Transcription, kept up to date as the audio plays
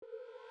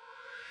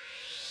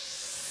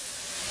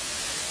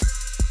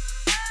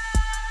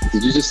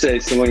Did you just say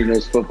someone who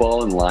knows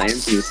football and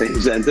Lions in the same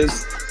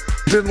sentence?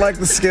 Didn't like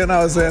the skin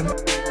I was in.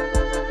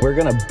 We're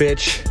gonna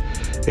bitch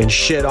and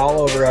shit all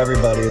over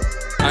everybody.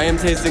 I am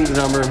tasting the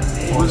number.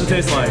 What does it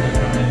taste like?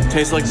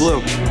 Tastes like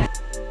blue.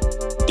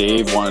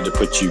 Dave wanted to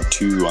put you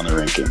 2 on the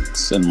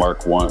rankings and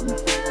Mark 1,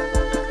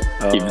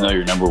 even though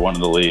you're number 1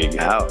 in the league.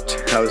 Ouch.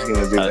 How was he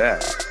going to do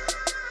that?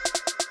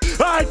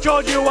 I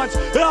told you once,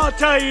 and I'll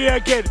tell you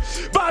again.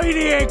 Bobby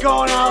D ain't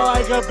going out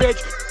like a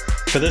bitch.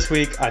 For this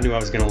week, I knew I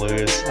was going to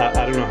lose.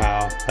 I don't know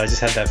how. I just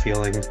had that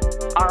feeling.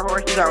 Our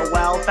horses are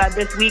well fed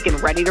this week and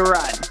ready to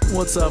run.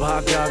 What's up,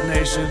 Hot Dog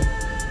Nation?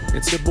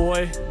 It's your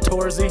boy,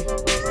 Torzy,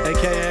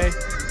 a.k.a.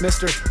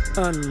 Mr.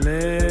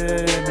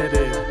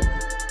 Unlimited.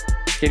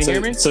 Can you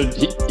hear me?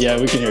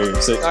 Yeah, we can hear you.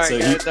 All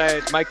right,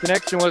 guys, my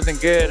connection wasn't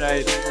good.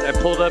 I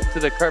pulled up to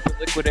the Carpet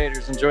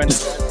Liquidators and joined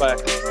the drive-by.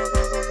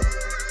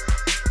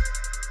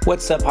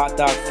 What's up, hot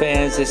dog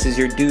fans? This is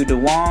your dude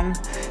Dewong,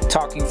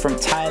 talking from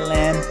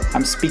Thailand.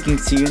 I'm speaking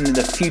to you into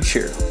the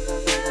future.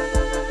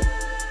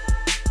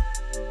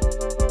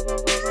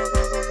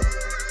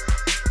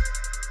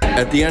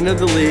 At the end of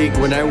the league,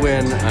 when I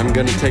win, I'm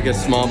going to take a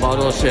small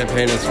bottle of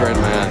champagne and spread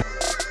my eye.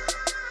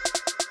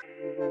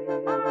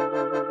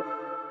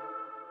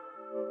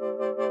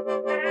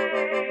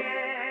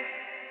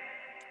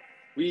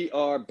 We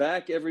are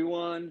back,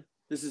 everyone.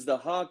 This is the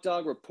Hot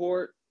Dog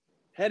Report,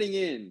 heading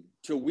in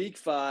to week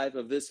 5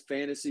 of this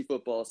fantasy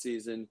football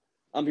season.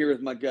 I'm here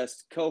with my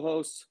guest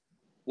co-host,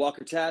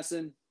 Walker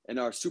Tassin, and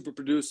our super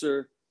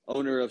producer,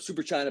 owner of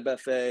Super China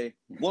Buffet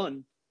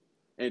 1,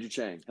 Andrew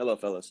Chang. Hello,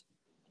 fellas.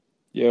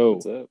 Yo.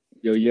 What's up?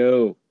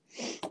 Yo.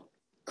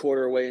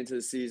 Quarter way into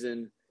the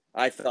season,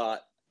 I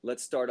thought,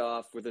 let's start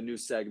off with a new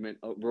segment.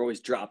 We're always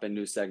dropping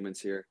new segments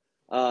here.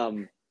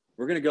 We're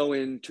going to go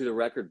into the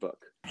record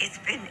book. It's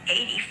been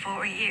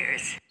 84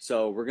 years.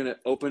 So we're going to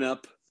open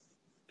up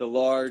the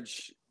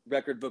large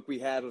record book we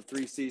have of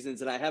 3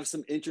 seasons, and I have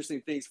some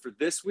interesting things for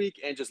this week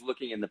and just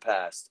looking in the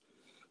past.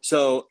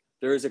 So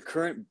there is a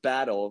current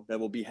battle that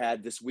will be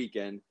had this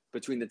weekend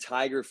between the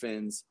Tiger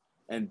Fins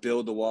and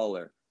Bill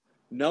DeWaller.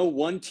 No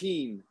one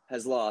team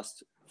has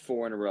lost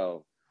 4 in a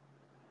row,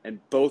 and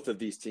both of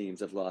these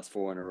teams have lost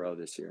 4 in a row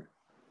this year.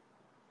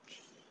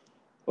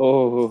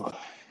 Oh,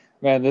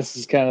 man, this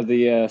is kind of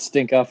the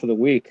stink off of the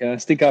week,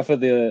 stink off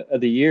of the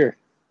year.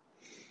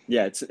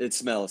 Yeah, it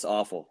smells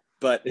awful,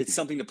 but it's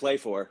something to play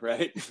for,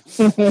 right?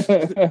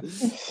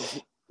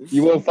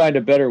 You won't find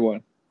a better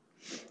one.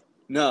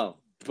 No,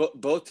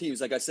 both teams,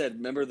 like I said,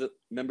 remember the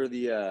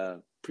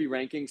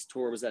pre-rankings,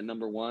 Tor was at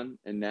number 1,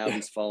 and now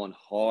he's fallen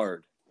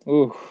hard.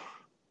 Ooh,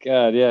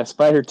 God, yeah.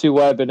 Spider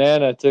 2Y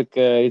Banana took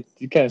he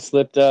kind of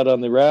slipped out on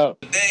the route.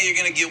 Today you're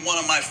going to get one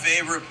of my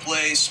favorite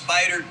plays,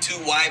 Spider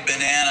 2Y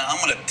Banana. I'm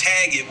going to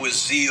tag it with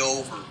Z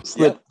over.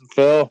 Slipped and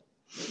fell.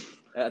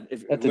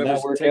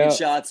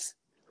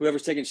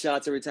 Whoever's taking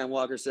shots every time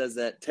Walker says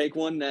that, take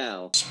one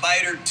now.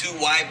 Spider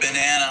 2Y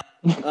Banana.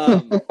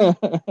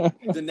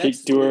 The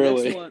next too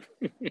early. One,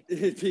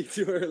 it peaked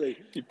too early.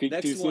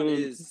 Next one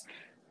is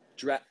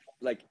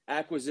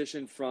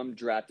acquisition from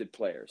drafted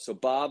players. So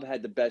Bob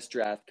had the best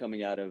draft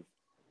coming out of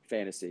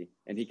fantasy,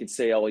 and he can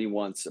say all he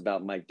wants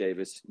about Mike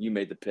Davis. You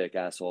made the pick,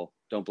 asshole.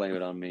 Don't blame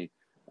it on me.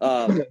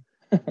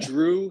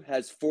 Drew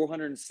has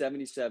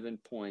 477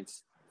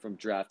 points from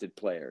drafted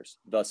players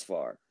thus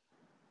far.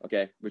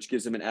 Okay, which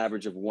gives him an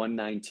average of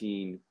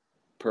 119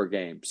 per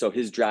game. So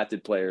his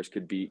drafted players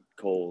could beat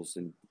Cole's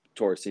and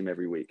Torres team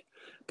every week.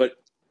 But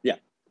yeah,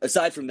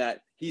 aside from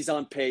that, he's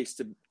on pace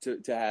to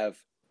have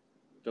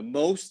the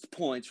most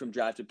points from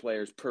drafted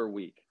players per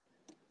week.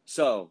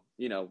 So,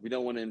 we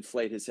don't want to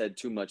inflate his head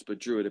too much, but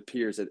Drew, it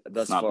appears that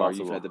thus far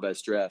possible. You've had the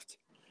best draft.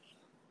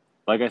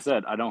 Like I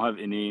said, I don't have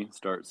any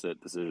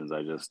start-sit decisions.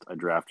 I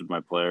drafted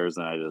my players,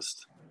 and I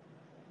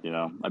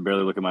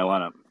barely look at my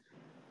lineup.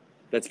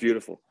 That's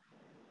beautiful.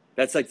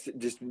 That's like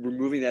just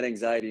removing that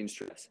anxiety and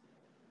stress.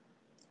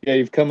 Yeah,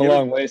 you've come a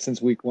long way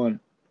since week 1.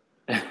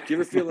 Do you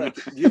ever feel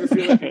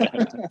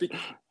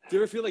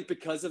like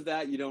because of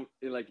that you don't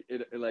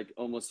it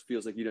almost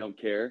feels like you don't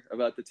care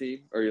about the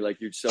team, or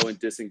you're so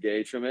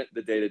disengaged from it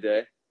the day to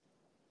day?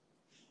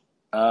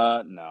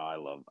 No, I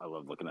love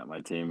looking at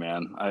my team,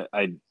 man.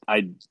 I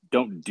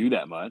don't do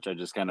that much. I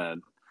just kind of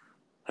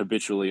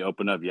habitually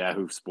open up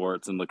Yahoo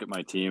Sports and look at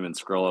my team and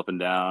scroll up and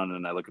down,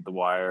 and I look at the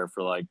wire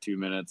for 2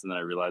 minutes, and then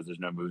I realize there's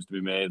no moves to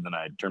be made. Then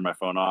I turn my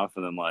phone off,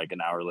 and then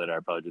an hour later I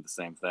probably do the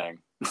same thing.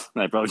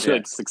 I probably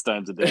do 6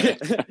 times a day.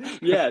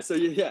 Yeah, so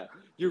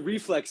your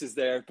reflex is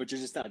there, but you're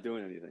just not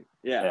doing anything.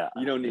 Yeah,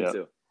 you don't need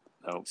to.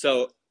 Nope.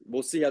 So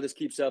we'll see how this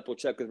keeps up. We'll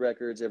check with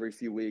records every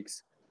few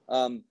weeks.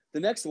 The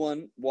next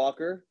one,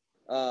 Walker,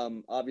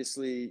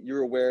 obviously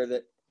you're aware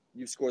that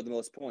you've scored the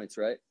most points,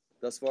 right,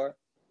 thus far?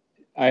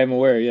 I am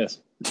aware, yes.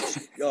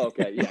 Oh,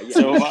 okay, yeah.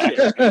 So am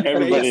I.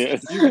 Everybody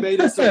is. You've made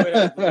us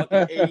aware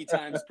 80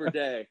 times per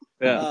day.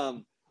 Yeah.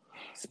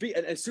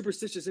 A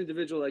superstitious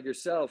individual like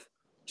yourself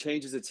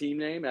changes a team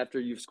name after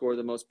you've scored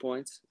the most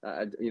points.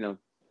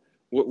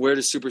 Where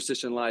does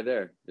superstition lie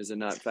there? Does it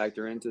not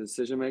factor into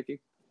decision making?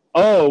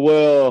 Oh,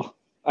 well,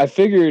 I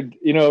figured,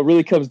 it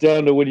really comes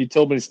down to when you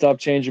told me to stop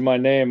changing my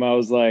name. I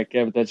was like,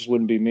 yeah, but that just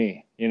wouldn't be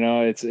me. I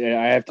have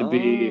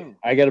to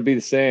I got to be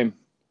the same.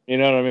 You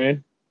know what I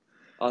mean?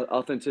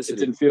 Authenticity.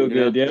 It didn't feel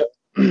good. Yeah.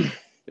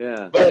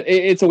 Yeah. But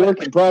it's a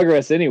work in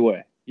progress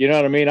anyway. You know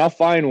what I mean? I'll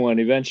find one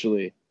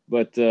eventually.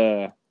 But,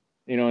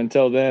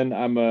 until then,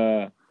 I'm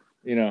a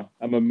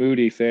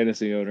moody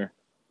fantasy owner.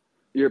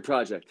 You're a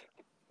project.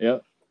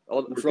 Yep.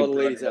 For all the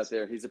ladies out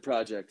there, he's a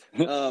project.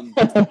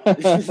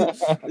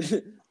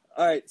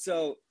 All right,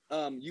 so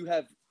you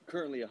have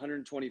currently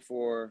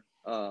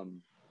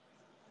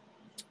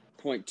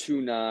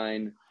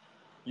 124.29.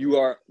 You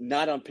are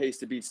not on pace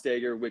to beat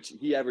Stager, which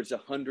he averaged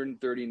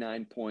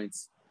 139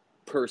 points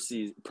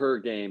per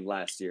game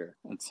last year.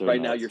 So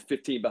right now, you're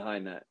 15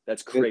 behind that.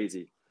 That's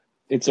crazy.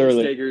 It's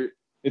early.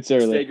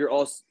 Stager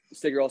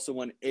also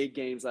won 8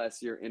 games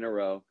last year in a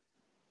row.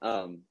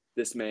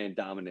 This man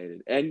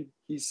dominated, and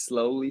he's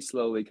slowly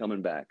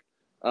coming back.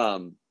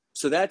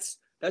 So that's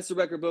the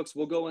record books.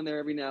 We'll go in there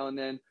every now and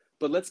then,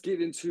 but let's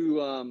get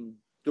into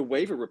the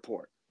waiver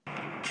report.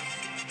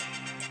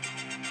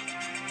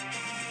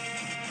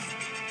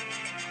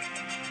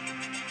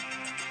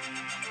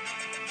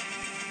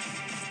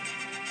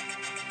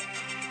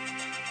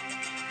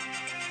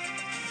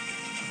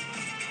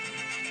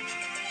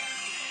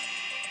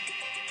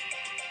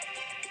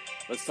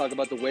 Let's talk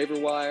about the waiver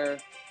wire.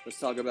 Let's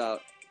talk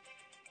about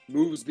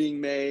moves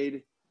being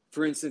made.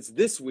 For instance,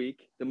 this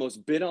week, the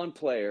most bid on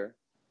player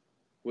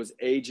was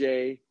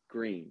AJ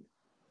Green.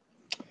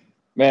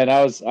 Man,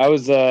 I was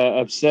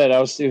upset.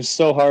 It was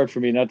so hard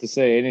for me not to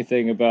say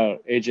anything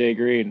about AJ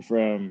Green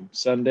from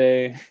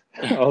Sunday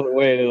all the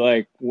way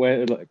to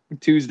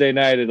Tuesday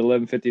night at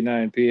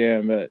 11:59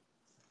 p.m. But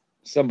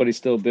somebody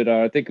still bid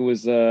on. I think it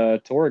was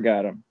Tor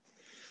got him.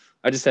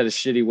 I just had a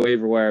shitty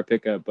waiver wire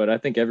pickup, but I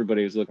think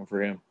everybody was looking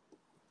for him.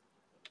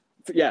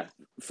 Yeah,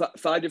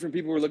 5 different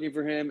people were looking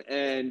for him,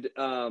 and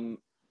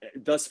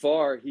thus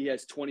far he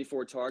has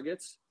 24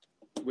 targets,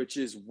 which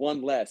is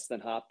 1 less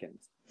than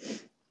Hopkins.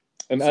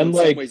 And so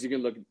unlike, in some ways you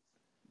can look.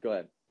 Go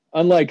ahead.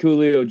 Unlike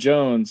Julio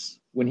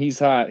Jones, when he's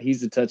hot,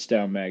 he's a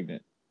touchdown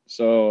magnet.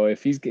 So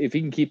if he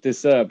can keep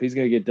this up, he's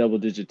going to get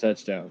double-digit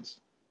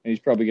touchdowns, and he's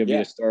probably going to be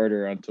a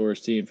starter on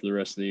Tor's team for the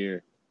rest of the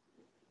year.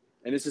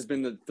 And this has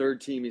been the 3rd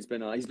team he's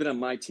been on. He's been on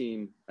my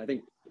team, I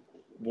think,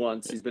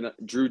 once.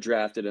 Drew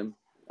drafted him.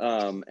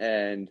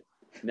 And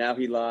now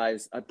he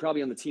lies. I'm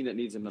probably on the team that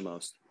needs him the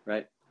most,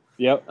 right?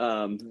 Yep.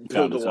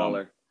 Bill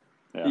DeWaller.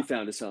 Yeah. He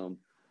found his home.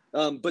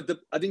 But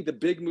I think the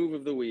big move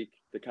of the week,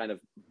 the kind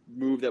of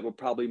move that will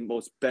probably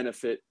most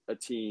benefit a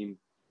team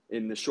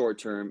in the short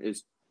term,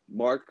 is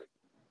Mark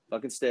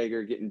fucking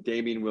Stager getting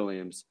Damian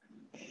Williams.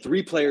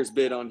 3 players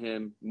bid on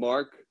him: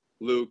 Mark,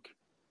 Luke,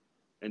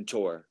 and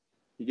Tor.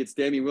 He gets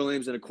Damian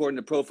Williams, and according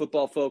to Pro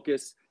Football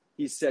Focus,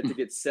 he's set to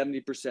get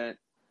 70%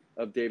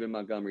 of David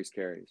Montgomery's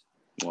carries.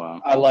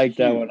 Wow. I like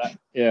that one. I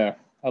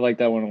like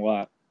that one a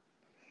lot.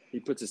 He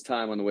puts his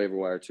time on the waiver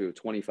wire too.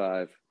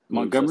 25.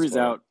 Montgomery's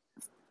out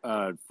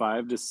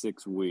 5 to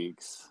 6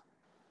 weeks.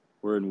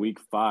 We're in week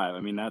 5. I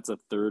mean, that's a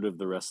third of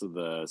the rest of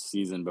the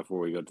season before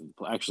we go to the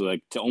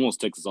actually almost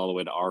takes us all the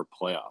way to our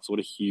playoffs. What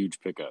a huge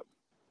pickup.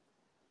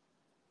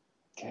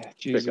 Yeah,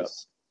 Jesus. Pickup.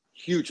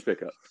 Huge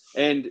pickup.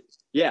 And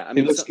yeah, I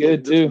mean, he looks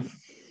good too.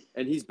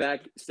 And he's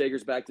back.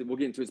 Stager's back we'll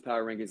get into his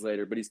power rankings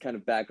later, but he's kind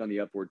of back on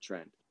the upward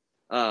trend.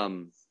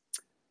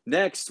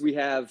 Next, we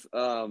have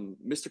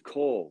Mr.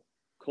 Cole.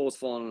 Cole's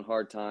falling on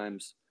hard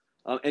times.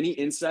 Any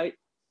insight,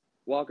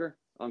 Walker,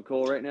 on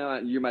Cole right now?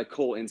 You're my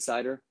Cole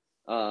insider.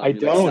 I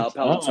don't. Like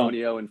Sal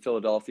Palantonio in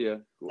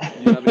Philadelphia.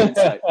 You have an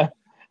insight.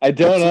 I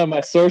don't.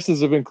 My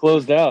sources have been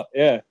closed out.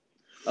 Yeah.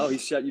 Oh, he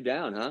shut you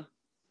down, huh?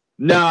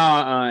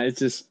 No, it's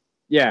just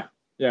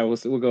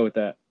we'll go with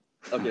that.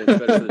 Okay, it's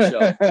better for the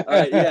show. All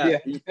right, yeah.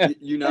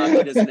 You knock,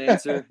 he doesn't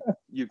answer.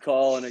 You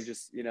call, and I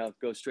just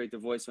go straight to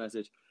voice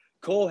message.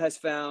 Cole has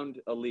found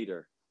a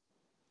leader,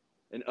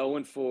 an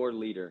 0-4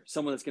 leader,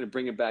 someone that's going to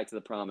bring him back to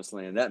the promised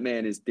land. That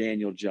man is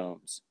Daniel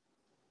Jones.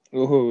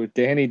 Oh,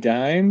 Danny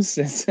Dimes?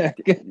 Could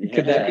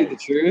that be the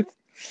truth?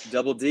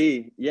 Double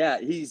D. Yeah,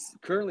 he's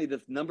currently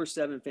the number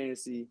 7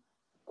 fantasy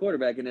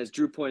quarterback, and as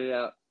Drew pointed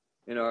out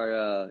in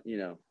our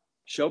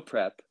show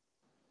prep,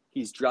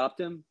 he's dropped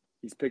him,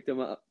 he's picked him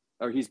up,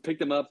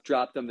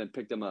 dropped him, then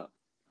picked him up.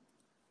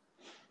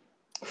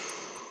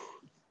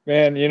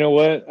 Man, you know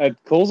what?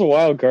 Cole's a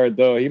wild card,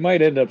 though. He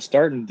might end up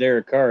starting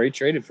Derek Carr. He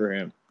traded for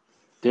him.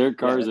 Derek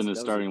Carr's in his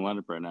starting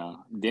lineup right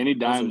now. Danny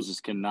Dimes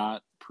just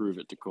cannot prove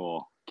it to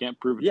Cole. Can't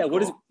prove it to Cole.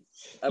 What is it?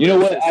 You know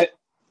what?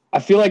 I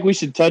feel like we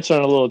should touch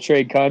on a little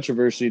trade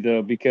controversy,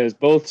 though, because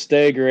both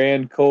Stager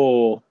and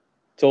Cole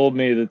told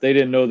me that they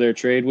didn't know their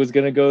trade was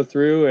going to go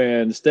through,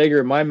 and Stager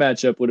and my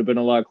matchup would have been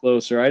a lot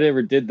closer. I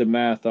never did the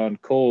math on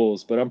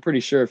Cole's, but I'm pretty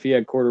sure if he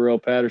had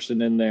Cordarrelle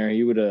Patterson in there,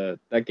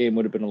 that game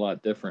would have been a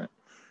lot different.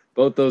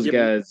 Both those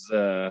guys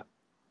were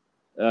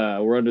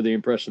under the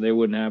impression they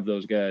wouldn't have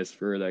those guys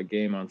for that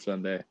game on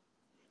Sunday.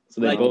 So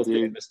they Like, both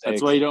dude, made mistakes.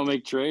 that's why you don't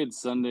make trades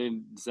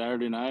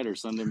Saturday night or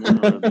Sunday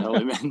morning. Or the hell,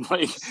 man.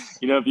 Like,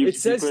 you know, if you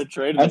put a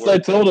trade in the That's what I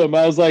works, told him.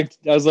 I was like,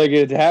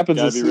 it happens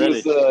Gotta as be soon ready.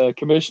 as the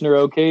commissioner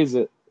okays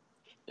it.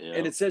 yeah.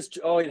 And it says,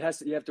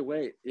 you have to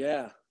wait.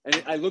 Yeah.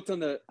 And I looked on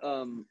the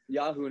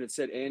Yahoo and it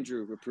said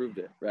Andrew approved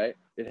it, right?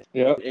 It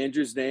Yeah. had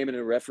Andrew's name in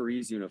a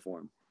referee's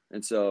uniform.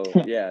 And so,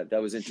 yeah,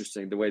 that was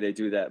interesting the way they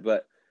do that.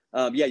 But,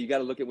 yeah, you got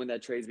to look at when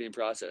that trade's being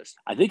processed.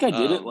 I think I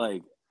did it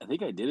like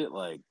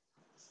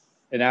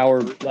An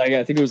hour, like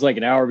I think it was like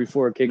an hour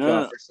before kickoff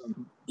No. or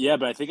something. Yeah,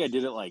 but I think I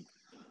did it like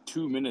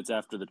 2 minutes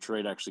after the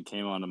trade actually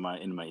came into my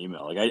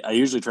email. Like I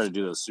usually try to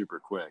do those super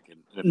quick, and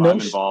if No I'm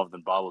sh- involved,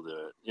 then Bob will do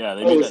it. Yeah,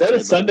 they Oh, made is that a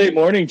trade Sunday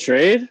morning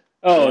trade?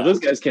 Oh, Yeah. those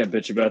guys can't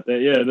bitch about that.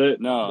 Yeah,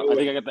 No, I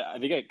think I got that. I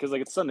think because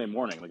like it's Sunday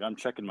morning. Like I'm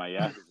checking my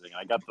Yahoo thing.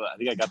 I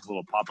think I got the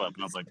little pop up,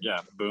 and I was like, yeah,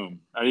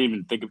 boom. I didn't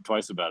even think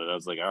twice about it. I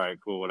was like, all right,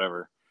 cool,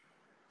 whatever.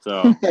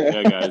 So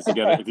yeah, guys,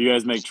 if you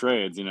guys make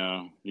trades, you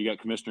know, you got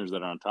commissioners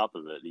that are on top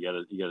of it.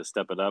 You gotta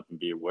step it up and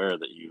be aware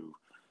that you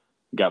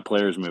got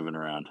players moving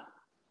around.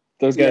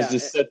 Those guys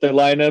just set their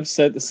lineup,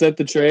 set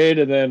the trade,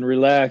 and then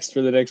relaxed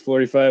for the next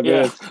 45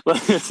 minutes.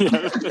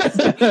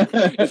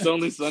 It's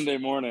only Sunday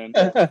morning,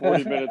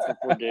 40 minutes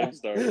before game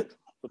starts.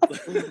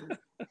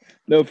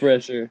 No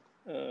pressure.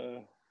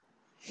 There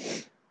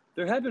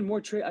have been more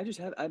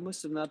trades. I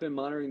must have not been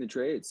monitoring the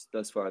trades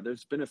thus far.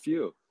 There's been a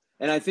few.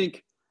 And I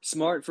think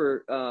smart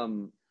for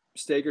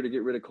Staker to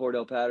get rid of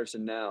Cordell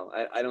Patterson now.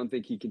 I don't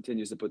think he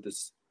continues to put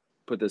this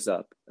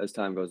up as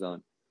time goes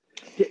on.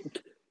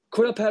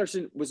 Cordell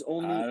Patterson was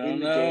only in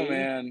the game.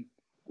 Man.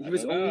 He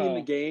was only in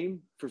the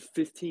game for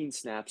 15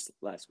 snaps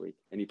last week,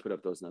 and he put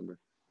up those numbers.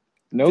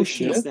 No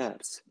 15 shit.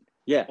 snaps.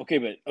 Yeah.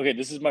 Okay,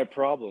 this is my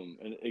problem,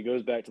 and it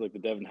goes back to like the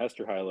Devin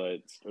Hester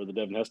highlights or the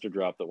Devin Hester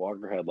drop that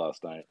Walker had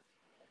last night.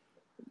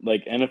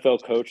 Like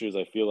NFL coaches,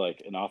 I feel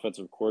like, and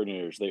offensive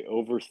coordinators, they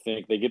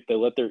overthink. They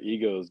let their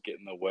egos get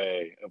in the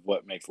way of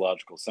what makes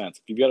logical sense.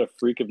 If you've got a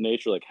freak of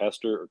nature like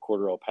Hester or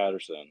Cordell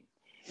Patterson,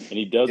 and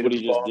he does what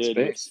he just did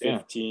with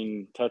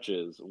 15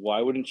 touches,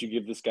 why wouldn't you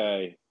give this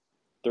guy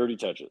 30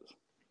 touches?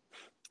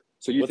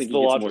 So you think he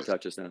gets more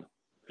touches now?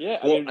 Yeah,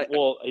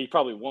 he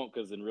probably won't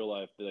because in real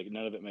life, like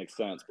none of it makes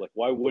sense. But like,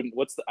 why wouldn't?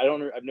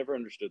 I've never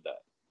understood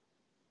that.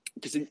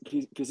 Because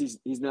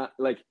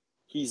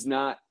he's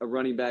not a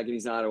running back and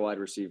he's not a wide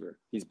receiver.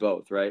 He's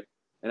both, right?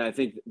 And I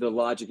think the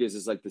logic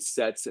is like the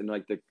sets and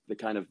like the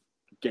kind of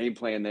game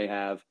plan they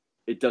have,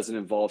 it doesn't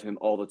involve him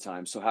all the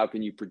time. So how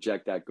can you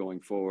project that going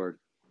forward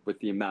with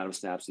the amount of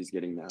snaps he's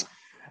getting now?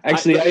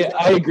 Actually,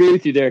 I agree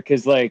with you there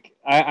because, like,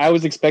 I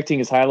was expecting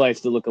his highlights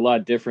to look a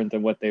lot different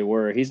than what they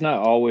were. He's not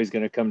always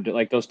going to come to,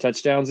 like, those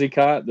touchdowns he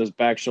caught, those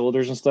back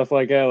shoulders and stuff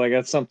like that. Like,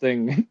 that's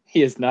something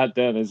he has not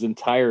done his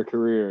entire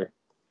career.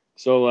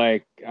 So,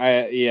 like,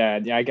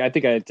 I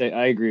think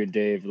I agree with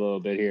Dave a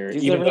little bit here.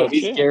 Even though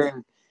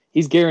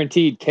he's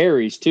guaranteed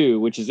carries, too,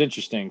 which is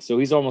interesting. So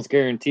he's almost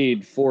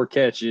guaranteed 4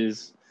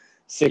 catches,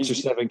 6 or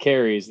 7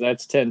 carries.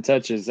 That's 10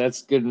 touches.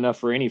 That's good enough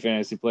for any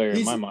fantasy player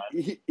in my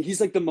mind. He's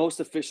like the most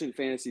efficient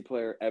fantasy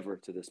player ever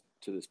to this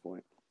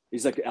point.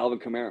 He's like Alvin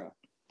Kamara,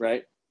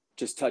 right?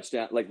 Just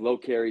touchdown, like low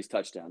carries,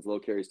 touchdowns, low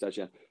carries,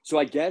 touchdown. So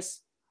I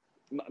guess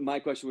my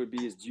question would be: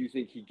 do you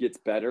think he gets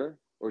better,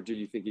 or do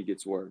you think he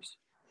gets worse?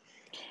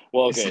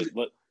 Well, okay,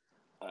 but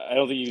I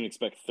don't think you can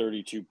expect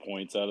 32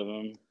 points out of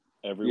him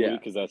every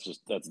week because that's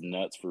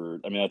nuts.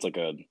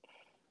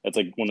 That's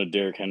like one of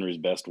Derrick Henry's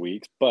best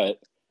weeks, but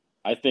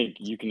I think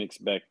you can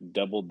expect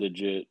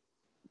double-digit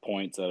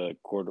points at a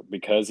quarter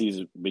because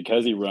he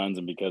runs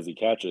and because he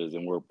catches,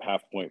 and we're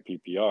half-point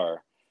PPR.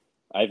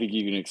 I think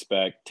you can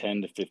expect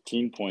 10 to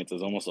 15 points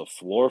as almost a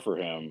floor for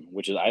him,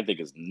 which I think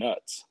is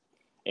nuts.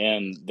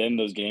 And then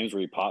those games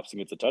where he pops and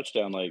gets a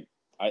touchdown, like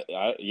I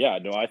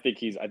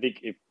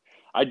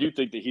do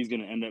think that he's going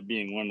to end up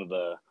being one of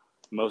the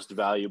most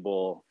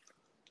valuable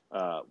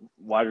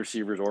wide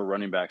receivers or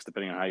running backs,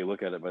 depending on how you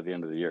look at it, by the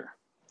end of the year.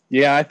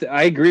 Yeah,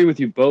 I agree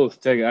with you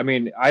both. I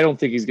mean, I don't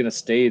think he's going to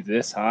stay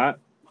this hot,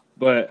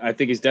 but I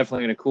think he's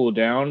definitely going to cool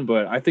down.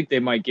 But I think they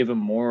might give him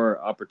more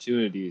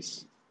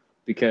opportunities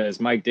because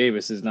Mike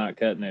Davis is not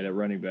cutting it at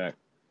running back.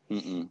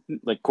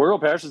 Like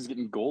Cordell Patterson's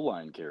getting goal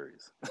line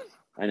carries.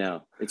 I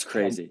know. It's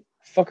crazy.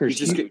 Fucker's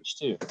huge,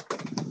 too.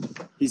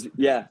 He's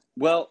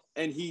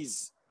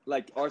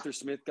like Arthur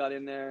Smith got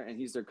in there and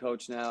he's their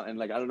coach now. And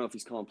like, I don't know if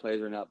he's calling plays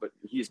or not, but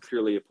he's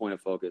clearly a point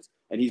of focus.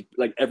 And he's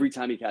like, every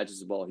time he catches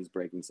the ball, he's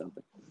breaking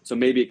something. So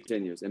maybe it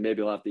continues and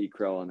maybe he'll have to eat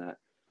crow on that.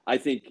 I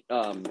think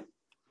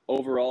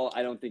overall,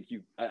 I don't think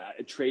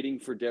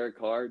trading for Derek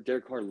Carr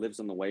lives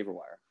on the waiver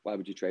wire. Why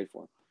would you trade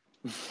for him?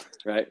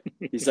 Right.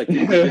 He's like,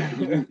 you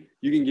can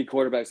get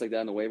quarterbacks like that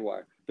on the waiver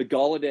wire. The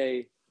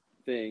Golladay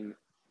thing.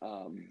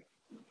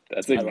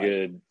 That's a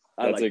good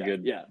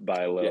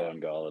buy low on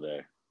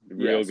Galladay.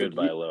 Real good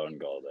buy low on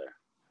Galladay.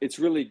 It's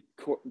really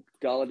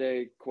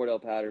Galladay, Cordell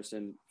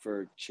Patterson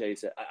for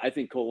Chase. I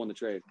think Cole won the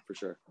trade for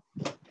sure.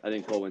 I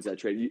think Cole wins that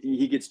trade.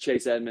 He gets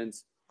Chase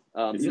Edmonds.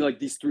 Like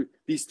these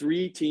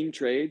three team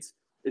trades,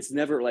 it's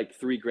never like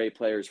 3 great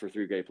players for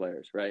 3 great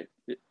players, right?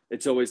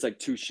 it's always like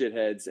two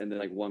shitheads and then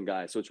like one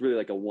guy. So it's really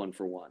like a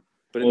 1-for-1.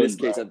 But in this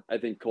case, I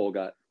think Cole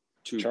got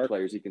two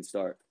players he can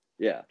start.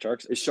 Yeah.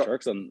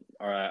 Shark's on.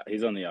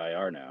 He's on the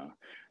IR now.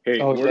 Hey,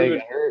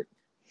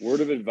 word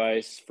of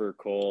advice for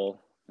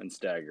Cole and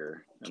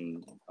Stagger,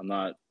 and I'm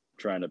not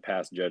trying to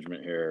pass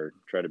judgment here,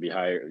 try to be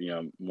higher,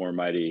 more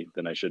mighty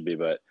than I should be,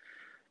 but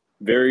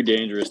very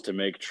dangerous to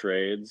make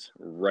trades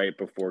right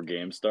before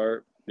game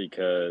start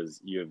because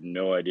you have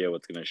no idea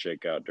what's going to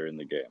shake out during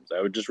the games.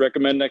 I would just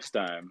recommend next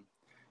time,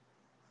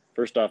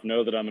 first off,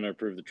 know that I'm going to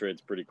approve the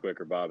trades pretty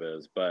quick, or Bob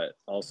is, but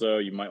also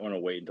you might want to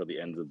wait until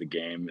the end of the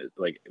game,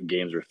 like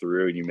games are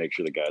through, and you make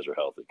sure the guys are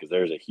healthy, because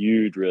there's a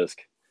huge risk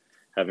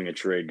having a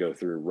trade go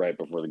through right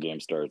before the game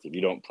starts if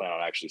you don't plan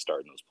on actually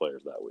starting those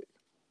players that week.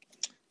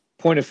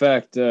 Point of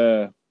fact,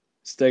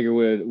 Steger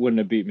wouldn't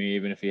have beat me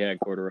even if he had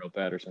Cordero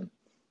Patterson.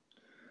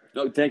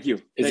 No, thank you.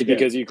 Is it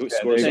because you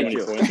scored so many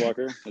points,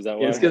 Walker? Is that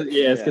why? It's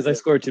because I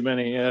scored too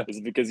many. Yeah. Is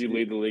it because you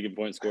lead the league in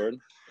points scored?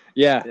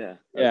 Yeah.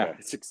 Okay.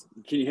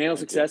 Can you handle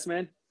success,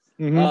 man?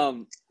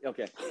 Mm-hmm.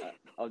 Okay.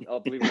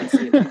 I'll believe what I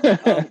see.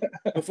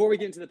 Before we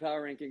get into the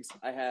power rankings,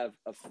 I have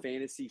a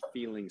fantasy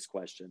feelings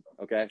question.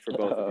 Okay, for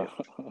both of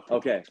you.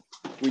 Okay,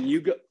 when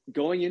you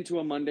going into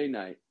a Monday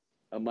night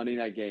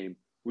game,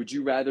 would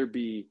you rather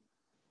be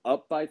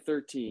up by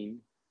 13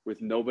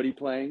 with nobody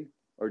playing,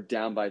 or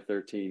down by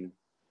 13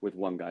 with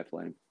one guy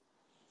playing?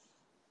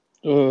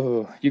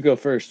 Oh, you go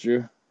first,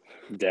 Drew.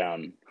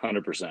 Down,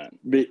 100%.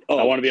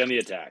 I want to be on the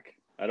attack.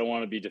 I don't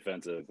want to be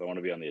defensive. I want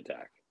to be on the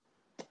attack.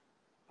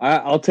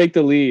 I'll take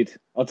the lead.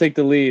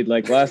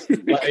 Like last,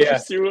 yeah.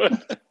 You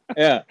would.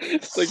 Yeah.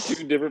 It's like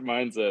two different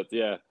mindsets.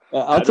 Yeah.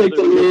 I'll take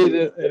the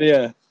lead.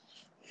 Yeah.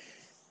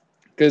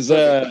 Because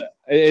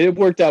it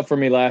worked out for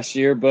me last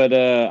year, but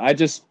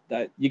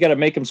you got to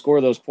make them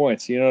score those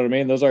points. You know what I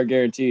mean? Those aren't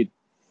guaranteed.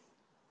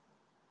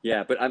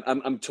 Yeah, but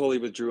I'm totally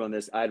with Drew on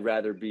this. I'd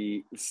rather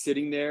be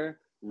sitting there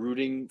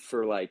rooting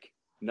for like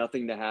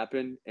nothing to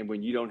happen, and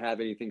when you don't have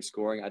anything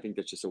scoring, I think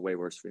that's just a way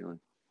worse feeling.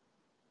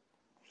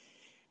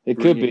 It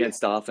could be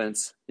against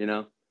offense,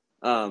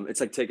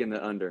 it's like taking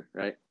the under,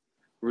 right?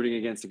 Rooting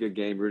against a good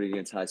game, rooting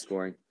against high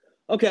scoring.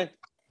 Okay,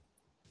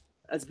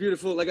 that's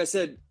beautiful. Like I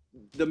said,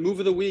 the move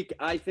of the week,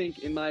 I think,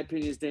 in my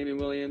opinion, is Damian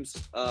Williams.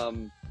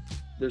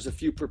 There's a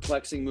few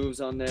perplexing moves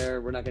on there.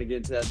 We're not going to get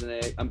into that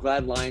today. I'm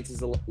glad Lions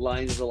is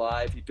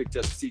alive. He picked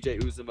up C.J.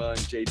 Uzomah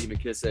and J.D.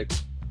 McKissick.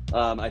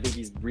 I think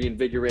he's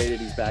reinvigorated.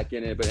 He's back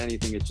in it. But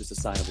anything, it's just a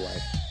sign of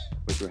life,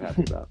 which we're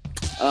happy about.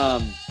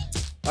 All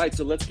right,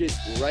 so let's get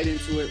right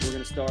into it. We're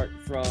going to start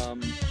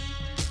from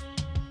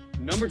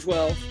number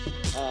 12.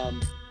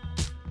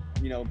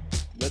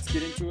 Let's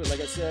get into it.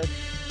 Like I said,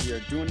 we are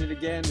doing it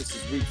again. This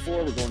is week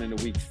 4. We're going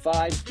into week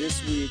 5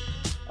 this week.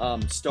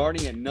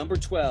 Starting at number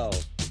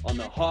 12 on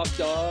the Hawk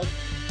Dog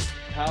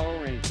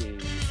Power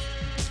Rankings,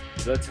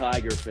 the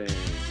Tiger Fins.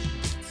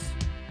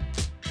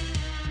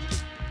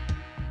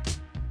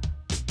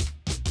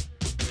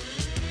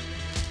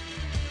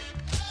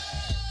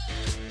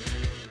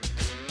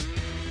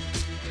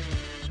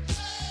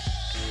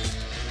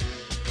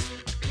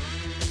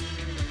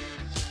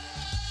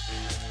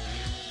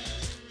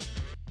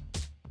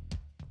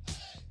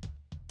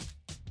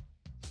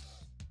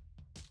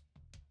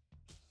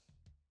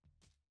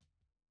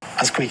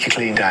 And Squeaky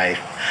Clean Dave,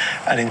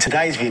 and in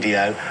today's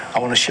video I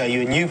want to show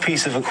you a new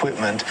piece of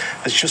equipment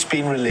that's just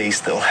been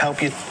released that will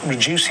help you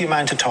reduce the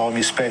amount of time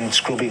you spend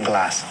scrubbing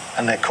glass,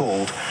 and they're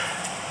called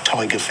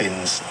Tiger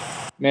Fins.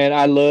 Man,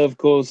 I love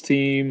Cole's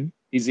team.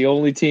 He's the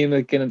only team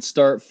that can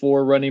start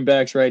 4 running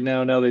backs right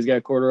now that he's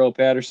got Cordero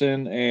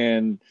Patterson,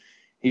 and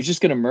he's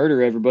just going to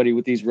murder everybody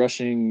with these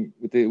rushing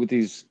with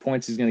these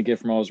points he's going to get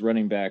from all his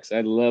running backs. I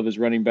love his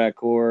running back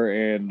core,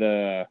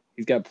 and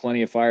he's got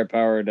plenty of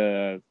firepower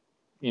to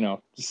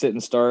just sit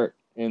and start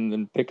and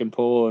then pick and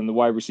pull in the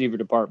wide receiver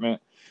department.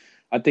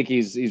 I think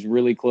he's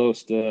really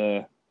close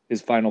to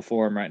his final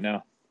form right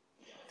now.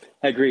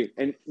 I agree.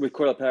 And with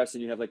Cordell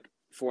Patterson, you have like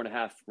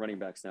 4.5 running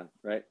backs now,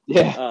 right?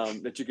 Yeah.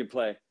 That you can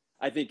play.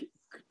 I think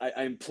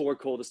I implore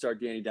Cole to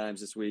start Danny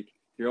Dimes this week.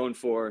 You're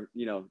 0-4,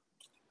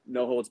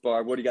 no holds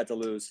barred. What do you got to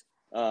lose?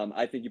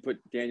 I think you put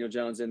Daniel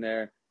Jones in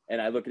there,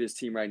 and I look at his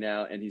team right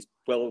now, and he's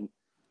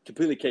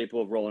completely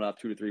capable of rolling off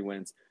 2 to 3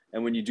 wins.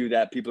 And when you do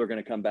that, people are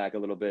going to come back a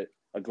little bit.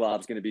 A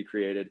glob's going to be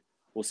created.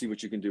 We'll see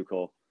what you can do,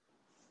 Cole.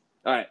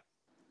 All right.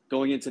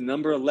 Going into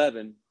number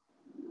 11,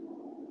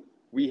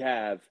 we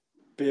have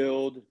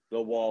Build the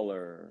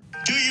Waller.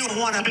 Do you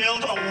want to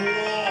build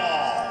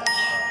a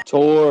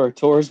wall?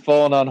 Tor's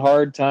falling on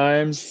hard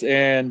times,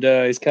 and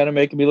he's kind of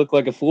making me look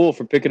like a fool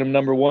for picking him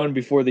number 1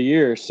 before the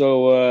year.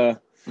 So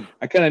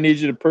I kind of need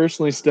you to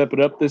personally step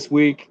it up this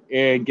week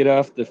and get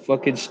off the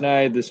fucking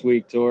schneid this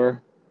week,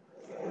 Tor.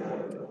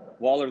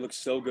 Waller looked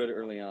so good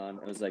early on.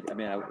 I was like,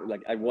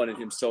 I wanted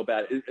him so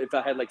bad. If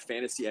I had like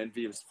fantasy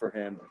envy, it was for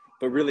him.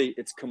 But really,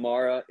 it's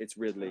Kamara, it's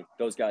Ridley.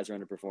 Those guys are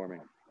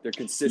underperforming. They're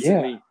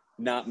consistently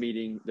not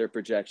meeting their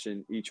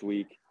projection each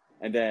week.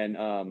 And then,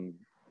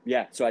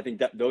 so I think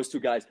that those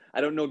 2 guys,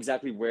 I don't know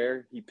exactly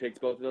where he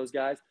picked both of those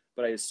guys, but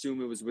but I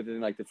assume it was within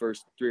like the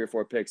first 3 or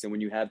 4 picks. And when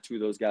you have 2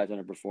 of those guys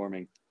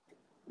underperforming,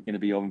 you're going to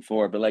be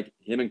 0-4. But like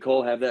him and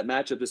Cole have that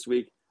matchup this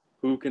week.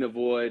 Who can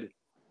avoid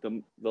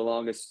the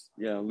longest,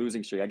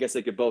 losing streak? I guess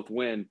they could both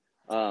win.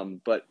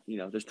 But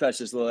there's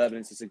precious little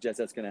evidence to suggest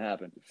that's going to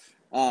happen.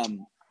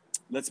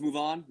 Let's move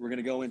on. We're going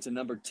to go into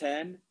number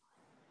 10,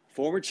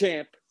 former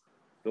champ,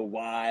 the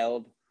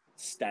Wild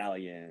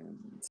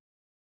Stallions.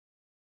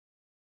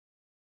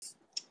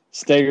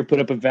 Steger put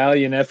up a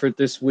valiant effort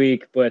this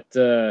week, but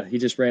he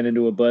just ran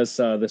into a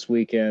buzzsaw this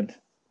weekend.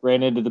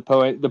 Ran into the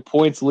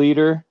points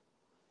leader,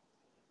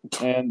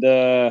 and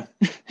I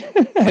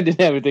didn't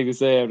have anything to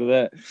say after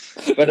that.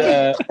 But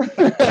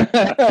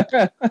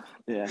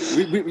yeah,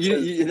 you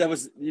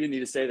didn't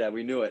need to say that.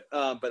 We knew it.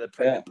 By the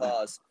pregnant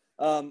pause.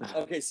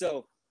 Okay,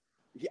 so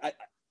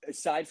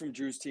aside from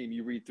Drew's team,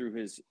 you read through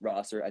his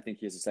roster. I think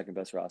he has the second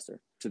best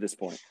roster to this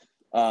point.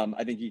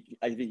 I think he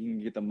can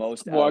get the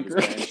most out of his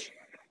bench.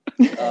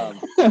 Did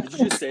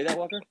you just say that,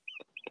 Walker?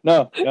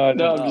 No. I'm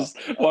just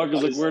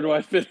Walker's like, where do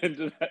I fit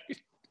into that?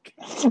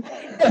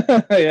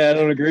 Yeah, I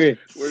don't agree.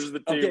 Where's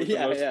the team with the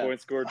most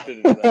points scored fit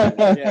into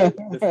that? Yeah,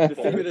 the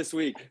theme of this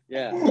week.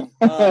 Yeah.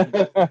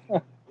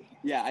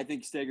 Yeah, I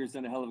think Steger's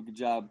done a hell of a good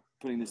job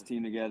putting this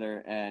team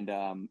together,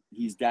 and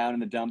he's down in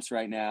the dumps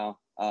right now.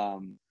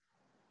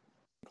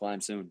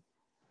 Climb soon.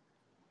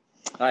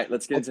 All right,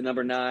 let's get into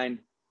number 9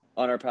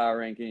 on our power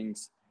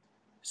rankings.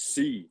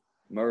 C.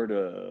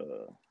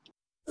 Murder.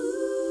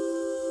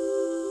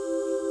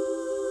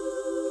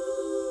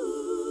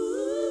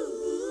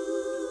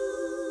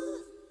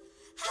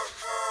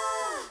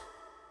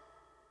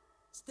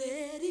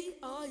 Steady,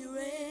 are you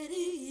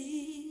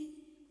ready?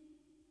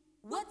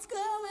 What's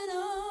going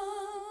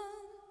on?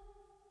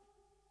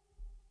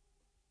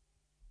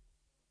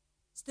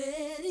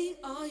 Steady,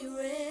 are you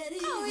ready?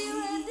 Are you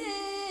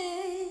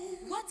ready?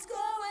 What's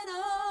going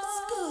on?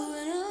 What's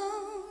going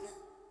on?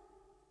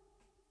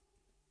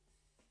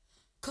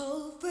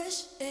 Cold,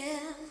 fresh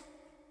air.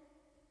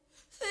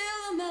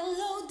 Feel the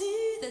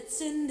melody that's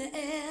in the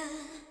air.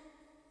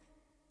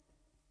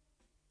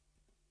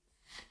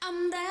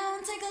 I'm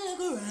down, take a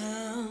look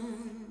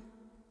around.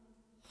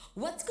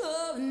 What's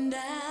going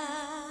down?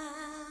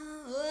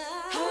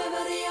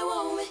 However do you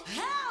want me?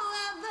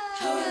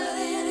 However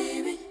do you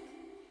need me?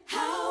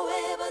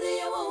 However do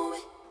you want me?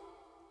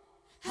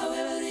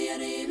 However do you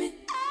need me?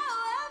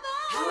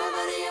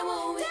 However do you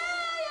want me?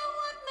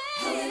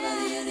 However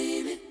do you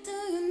need me?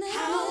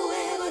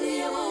 However do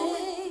you want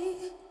me?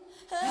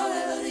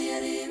 However do you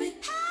need me?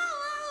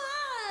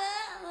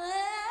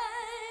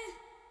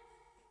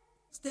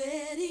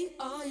 Steady,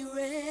 are you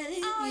ready?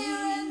 Are you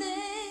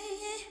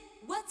ready?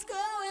 What's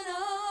going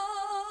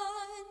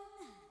on?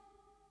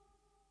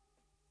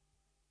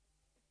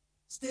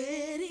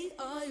 Steady,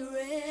 are you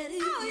ready?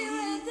 Are you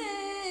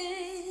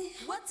ready?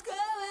 What's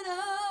going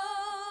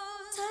on?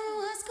 Tell me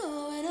what's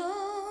going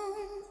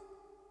on.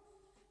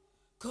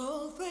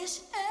 Cold,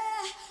 fresh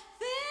air.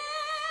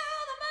 Feel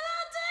the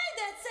melody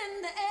that's in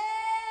the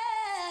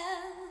air.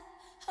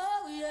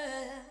 Oh,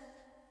 yeah.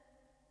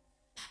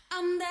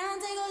 I'm down,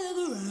 take a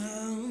look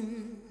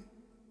around.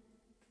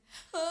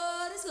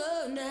 What is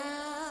going down?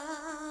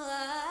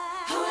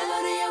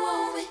 However do you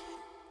want me?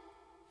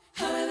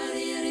 However do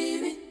you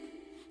need me?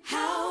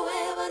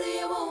 However do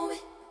you want me?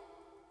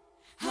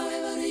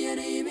 However do you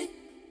need me?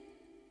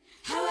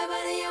 However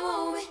do you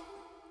want me?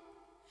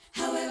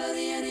 However do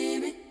you need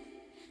me?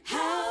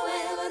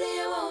 However do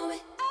you want me?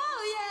 Oh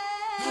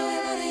yeah.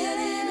 However do you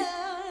need me?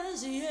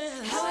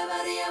 Yes.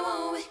 However do you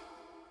want me?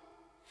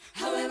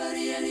 However do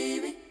you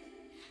need me?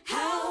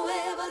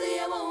 However do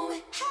you want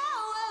me?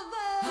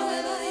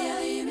 However do you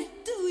need me?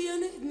 Do you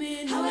need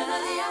me? However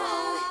do you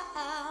want me?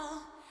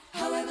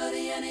 However do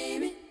you need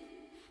me?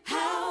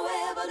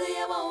 However do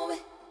you want me?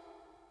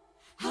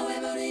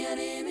 However do you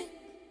need me?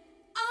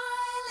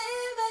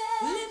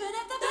 I'm living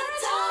at the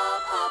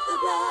top of the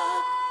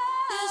block.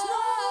 There's no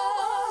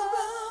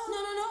room. No,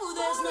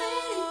 there's no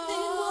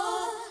anything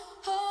more.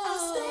 I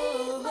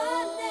state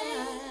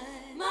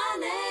my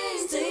name,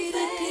 state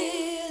it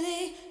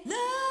clearly.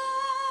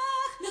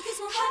 Look, it's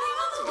my writing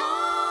on the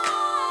wall.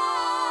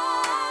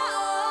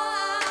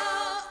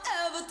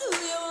 Ever do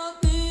you want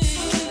me?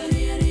 However do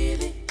you need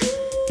me?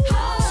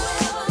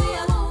 However do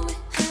you want me?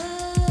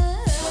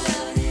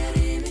 However do you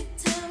need me?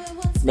 Tell me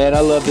what's man, I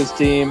love this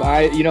team.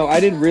 I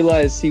didn't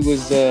realize he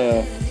was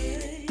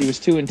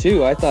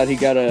 2-2. I thought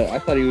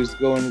he was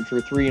going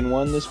for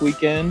 3-1 this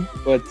weekend.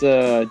 But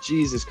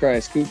Jesus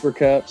Christ, Cooper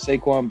Kupp,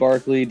 Saquon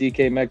Barkley,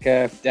 DK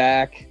Metcalf,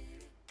 Dak.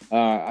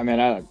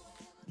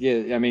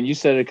 You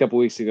said it a couple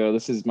weeks ago.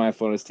 This is my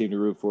funnest team to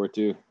root for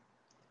too.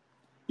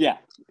 Yeah,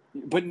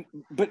 but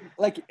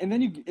like, and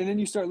then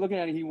you start looking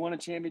at it. He won a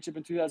championship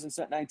in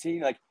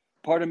 2019. Like,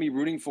 part of me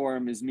rooting for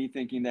him is me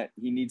thinking that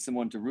he needs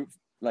someone to root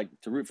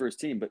for his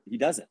team, but he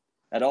doesn't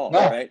at all. No.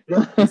 Right?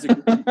 He's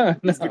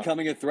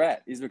becoming a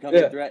threat. He's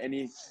becoming a threat, and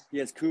he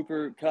has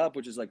Cooper Kupp,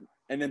 which is like,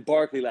 and then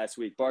Barkley last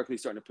week.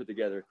 Barkley's starting to put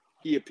together.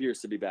 He appears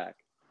to be back.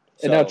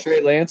 And now Trey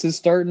Lance is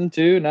starting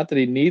too. Not that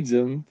he needs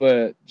him,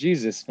 but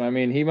Jesus, I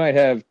mean, he might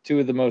have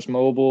 2 of the most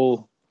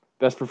mobile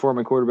best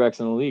performing quarterbacks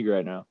in the league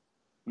right now.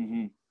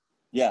 Mm-hmm.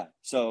 Yeah.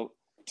 So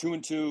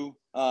 2-2.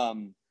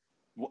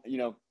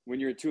 When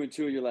you're at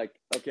 2-2, you're like,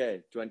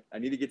 okay, I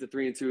need to get to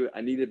 3-2.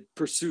 I need to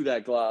pursue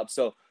that glob.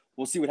 So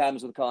we'll see what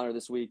happens with Connor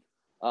this week.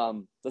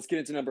 Let's get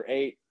into number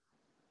 8.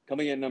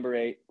 Coming in number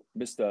 8,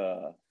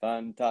 Mr.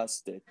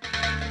 Fantastic.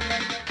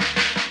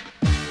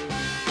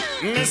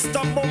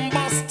 Mr.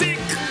 Bombastic.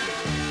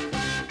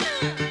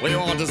 We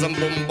want is a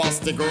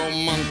bombastic,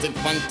 romantic,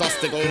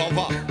 fantastic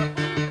lover.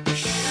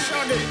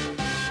 Shaggy.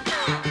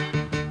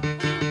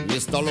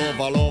 Mr.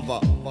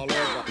 Lover.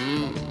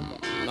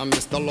 Now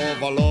Mr.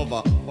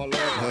 Lover.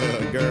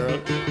 Girl.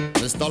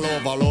 Mr.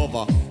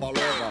 Lover.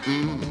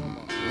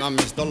 Now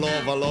Mr.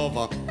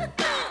 Lover.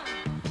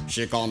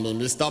 She call me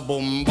Mr.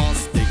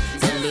 Bombastic.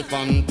 Tell me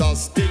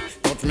fantastic.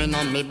 Touch me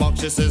on me back.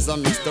 She says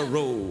I'm Mr.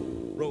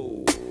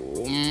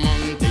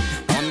 Romantic.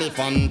 Call me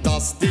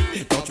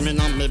fantastic. Touch me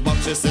on me back.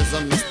 She says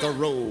I'm Mr.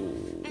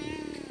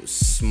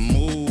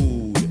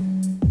 Smooth.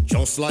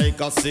 Just like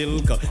a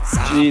silk.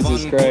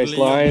 Jesus Christ,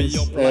 Lions.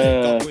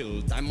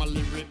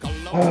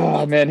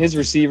 Oh, man, his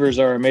receivers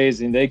are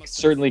amazing. They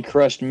certainly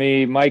crushed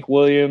me. Mike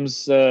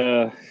Williams,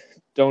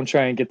 don't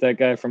try and get that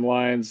guy from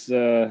Lions.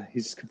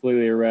 He's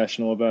completely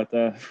irrational about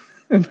that,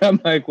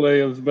 about Mike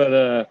Williams.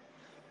 But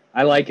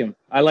I like him.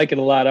 I like it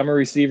a lot. I'm a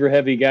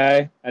receiver-heavy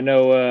guy. I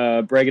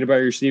know bragging about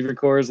your receiver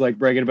core is like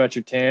bragging about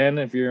your tan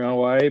if you're in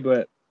Hawaii,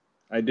 but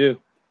I do.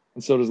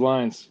 And so does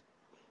Lions.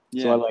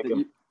 Yeah, so I like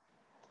him.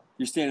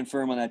 You're standing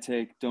firm on that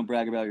take. Don't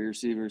brag about your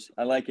receivers.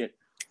 I like it.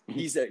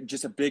 He's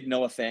just a big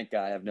Noah Fant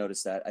guy. I've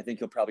noticed that. I think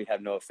he'll probably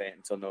have Noah Fant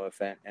until Noah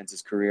Fant ends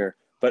his career.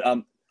 But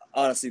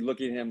honestly,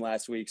 looking at him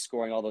last week,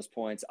 scoring all those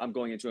points, I'm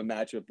going into a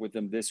matchup with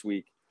him this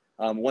week.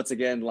 Once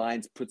again,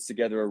 Lions puts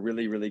together a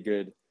really, really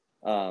good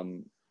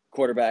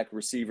quarterback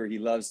receiver. He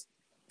loves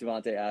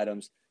Devontae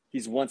Adams.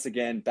 He's once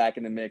again back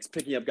in the mix,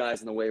 picking up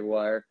guys on the waiver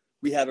wire.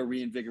 We have a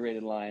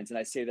reinvigorated Lions, and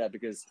I say that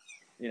because,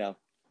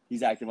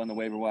 he's active on the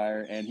waiver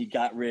wire, and he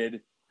got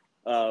rid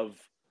of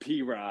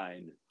P.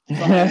 Ryan.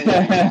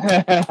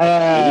 Yeah.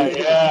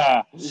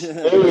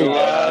 You're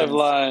alive,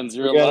 Lions.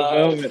 You're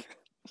alive.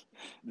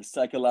 The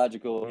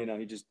psychological,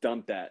 he just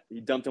dumped that. He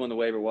dumped him on the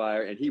waiver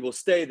wire, and he will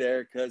stay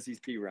there because he's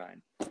P.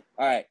 Ryan. All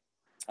right.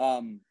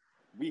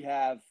 We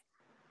have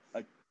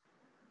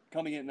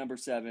coming in at number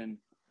 7,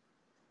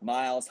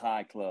 Miles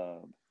High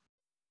Club.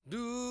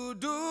 Do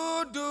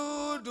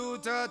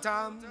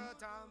tam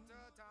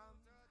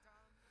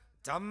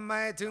ทำไม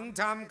ถึง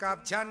ทำกับ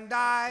ฉันไ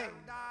ด้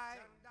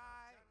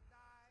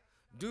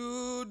ดู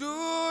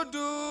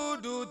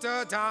เธอ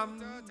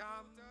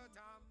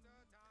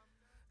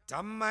ท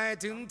ำไม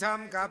ถึงท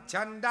ำกับ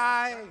ฉันได้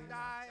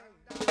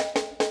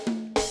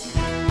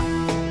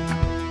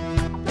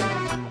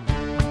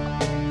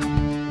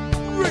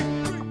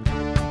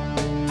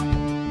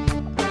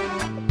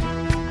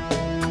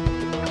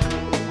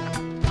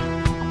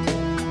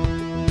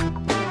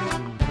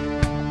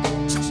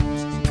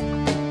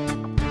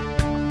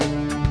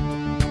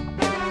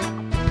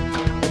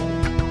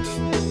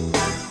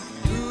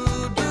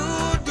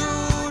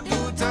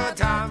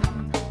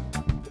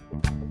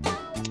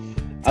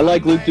I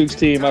like Luke Duke's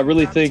team. I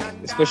really think,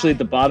 especially at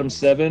the bottom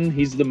 7,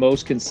 he's the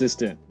most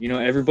consistent.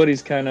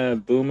 Everybody's kind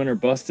of booming or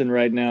busting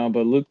right now,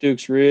 but Luke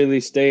Duke's really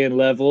staying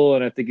level,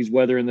 and I think he's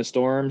weathering the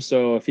storm.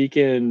 So if he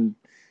can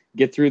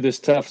get through this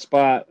tough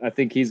spot, I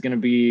think he's going to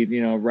be,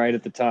 right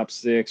at the top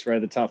 6, right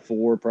at the top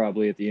 4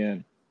 probably at the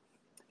end.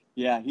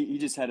 Yeah, he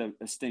just had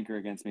a stinker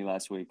against me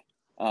last week.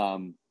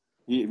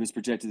 He was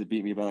projected to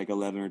beat me by like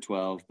 11 or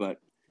 12,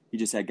 but he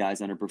just had guys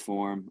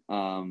underperform.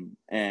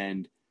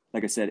 And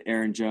like I said,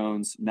 Aaron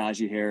Jones,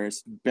 Najee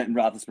Harris, Benton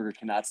Roethlisberger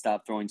cannot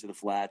stop throwing to the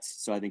flats,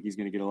 so I think he's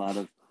going to get a lot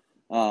of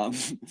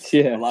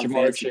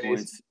fantasy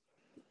points.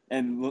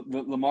 And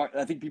Lamar,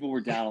 I think people were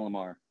down on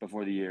Lamar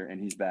before the year, and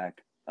he's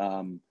back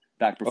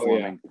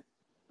performing.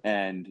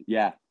 And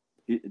a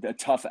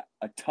tough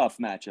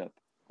matchup.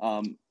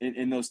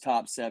 In those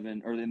top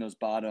 7 or in those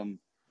bottom,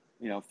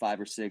 5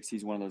 or 6,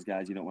 he's one of those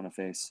guys you don't want to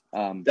face.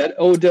 That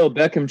Odell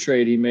Beckham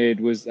trade he made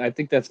I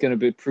think that's going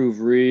to prove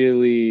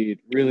really,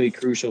 really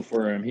crucial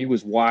for him. He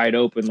was wide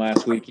open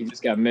last week. He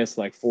just got missed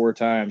like 4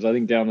 times. I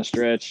think down the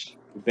stretch,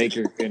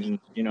 Baker can,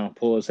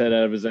 pull his head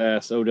out of his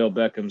ass. Odell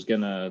Beckham's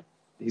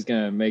he's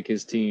gonna make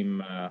his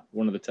team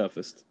one of the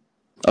toughest.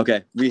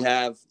 Okay, we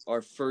have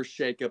our first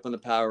shakeup on the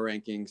power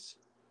rankings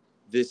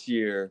this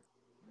year.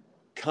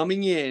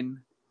 Coming in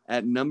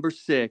at number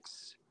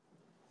 6,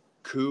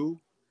 Koo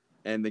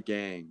and the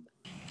gang.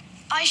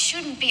 I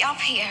shouldn't be up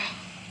here.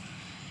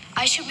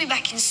 I should be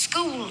back in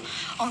school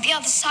on the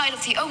other side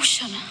of the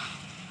ocean.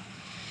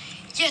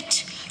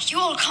 Yet you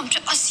all come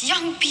to us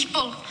young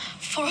people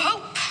for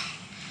hope.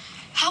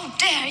 How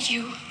dare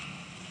you?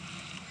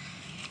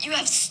 You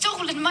have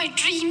stolen my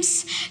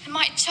dreams and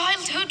my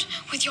childhood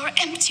with your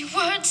empty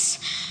words.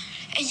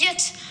 And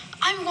yet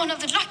I'm one of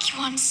the lucky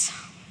ones.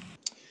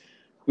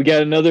 We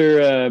got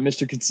another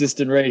Mr.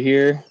 Consistent right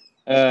here.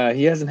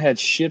 He hasn't had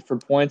shit for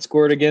points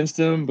scored against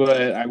him,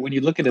 but when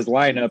you look at his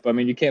lineup, I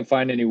mean, you can't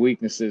find any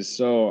weaknesses.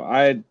 So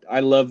I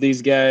love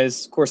these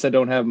guys. Of course, I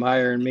don't have them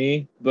higher than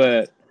me,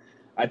 but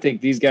I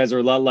think these guys are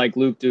a lot like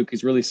Luke Duke.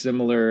 He's really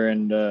similar,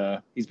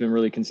 and he's been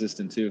really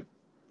consistent too.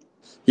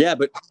 Yeah,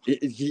 but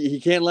he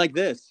can't like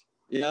this.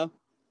 You know,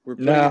 we're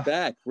putting it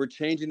back. We're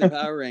changing the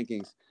power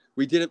rankings.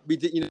 We did it. We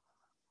did. You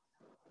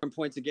know,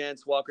 points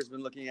against. Walker's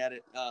been looking at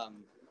it.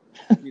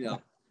 You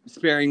know,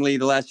 sparingly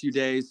the last few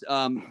days.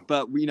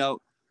 But you know,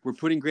 we're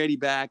putting Grady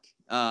back.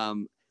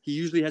 He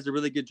usually has a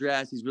really good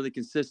draft. He's really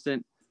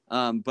consistent.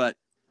 But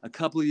a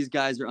couple of these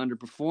guys are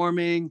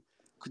underperforming.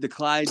 The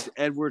Clyde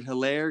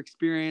Edward-Helaire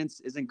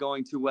experience isn't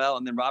going too well,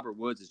 and then Robert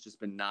Woods has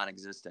just been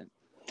non-existent.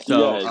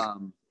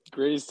 So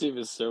Grady's team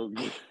is so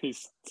good.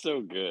 He's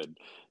so good.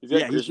 He's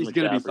going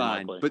to be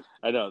fine. But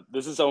I know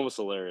this is almost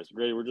hilarious.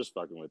 Grady, we're just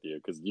fucking with you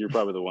because you're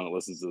probably the one that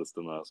listens to this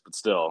the most. But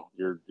still,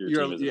 your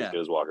team isn't as good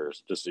as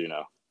Walker's. Just so you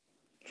know.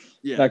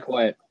 Yeah, not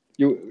quite.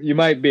 You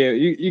might be.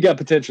 You got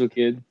potential,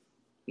 kid.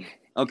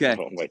 Okay.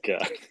 Oh my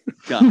god.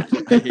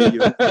 I hate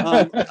you.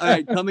 All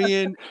right, coming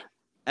in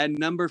at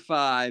number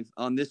 5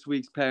 on this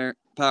week's power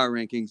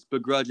rankings,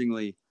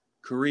 begrudgingly,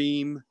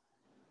 Kareem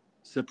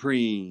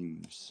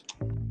Supremes.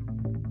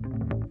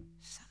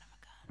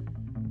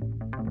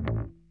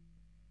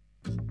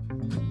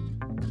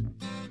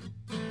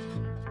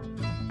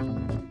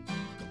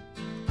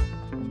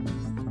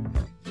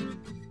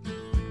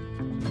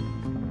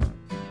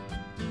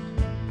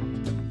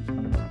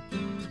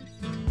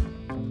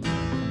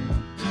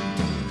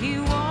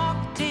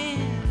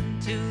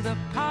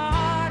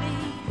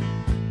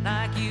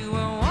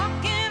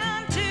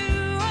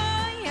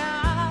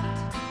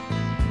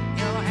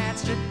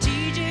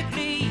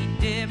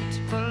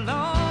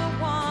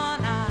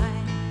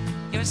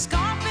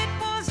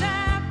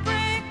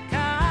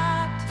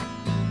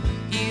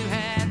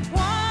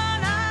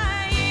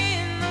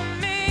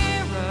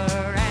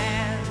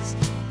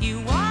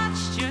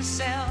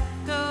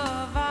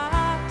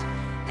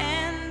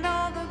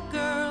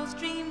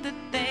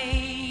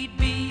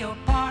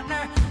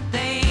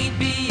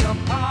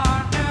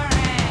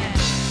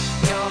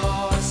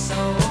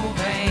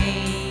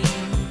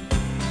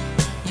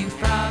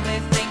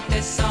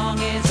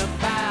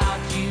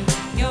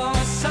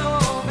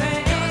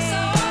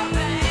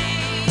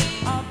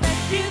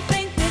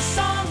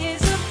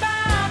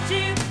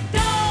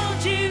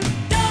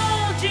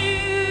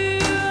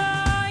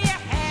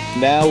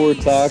 Now we're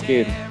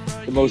talking.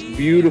 The most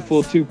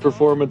beautiful 2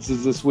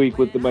 performances this week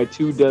with my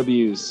 2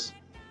 W's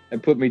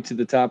and put me to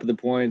the top of the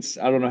points.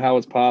 I don't know how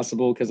it's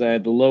possible because I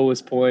had the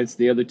lowest points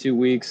the other 2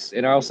 weeks,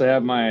 and I also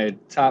have my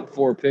top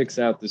 4 picks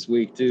out this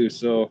week too.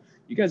 So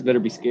you guys better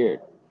be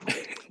scared.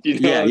 Dave,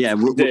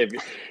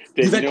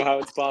 you know how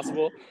it's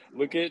possible?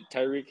 Look at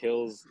Tyreek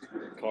Hill's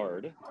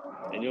card,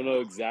 and you'll know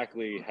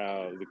exactly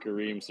how the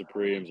Kareem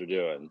Supremes are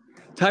doing.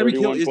 Tyreek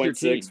Hill is your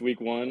team. Week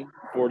 1,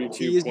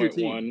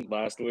 42.1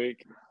 last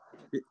week.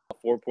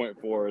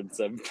 4.4 and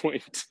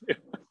 7.2.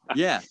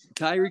 Yeah,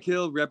 Tyreek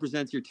Hill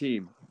represents your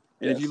team.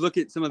 And if you look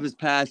at some of his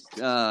past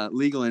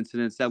legal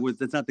incidents,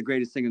 that's not the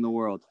greatest thing in the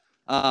world.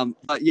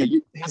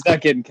 He's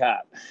not getting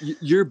caught.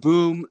 You're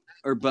boom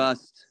or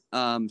bust.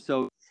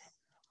 So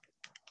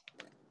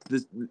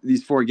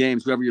these 4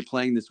 games, whoever you're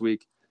playing this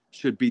week,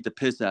 should beat the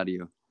piss out of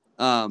you.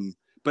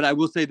 But I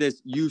will say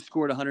this: you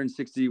scored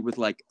 160 with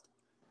like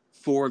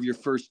 4 of your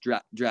first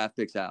draft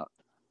picks out.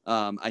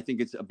 I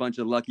think it's a bunch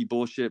of lucky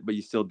bullshit, but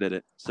you still did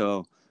it.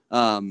 So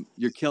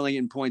you're killing it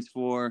in points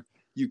for.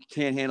 You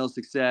can't handle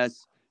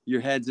success.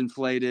 Your head's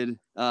inflated,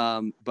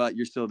 but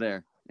you're still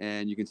there.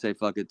 And you can say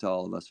fuck it to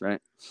all of us, right?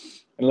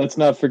 And let's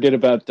not forget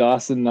about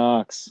Dawson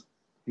Knox.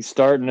 He's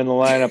starting in the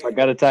lineup. I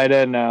got a tight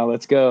end now.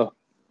 Let's go.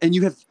 And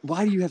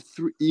why do you have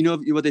 3? You know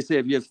what they say,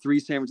 if you have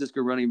 3 San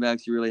Francisco running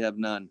backs, you really have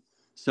none.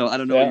 So I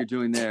don't know what you're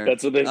doing there.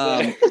 That's what they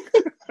say.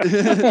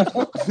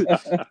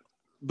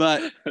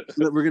 But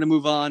we're going to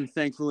move on,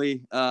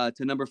 thankfully, to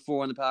number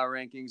 4 on the power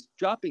rankings,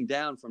 dropping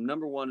down from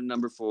number 1 to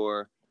number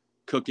 4,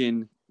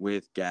 Cooking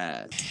with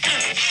Gas.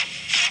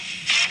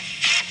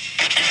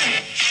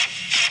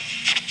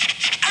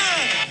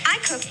 I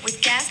cook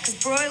with gas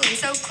because broiling's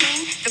so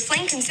clean. The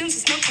flame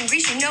consumes the smoke and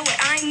grease, you know what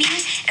I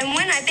mean. And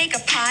when I bake a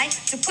pie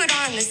to put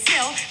on the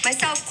sill, my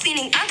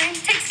self-cleaning oven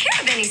takes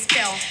care of any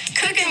spill.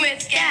 Cooking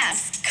with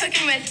gas.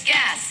 Cooking with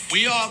gas.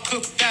 We all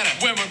cook better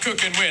when we're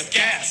cooking with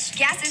gas.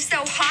 Gas is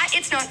so hot,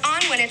 it's not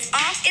on when it's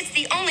off. It's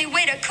the only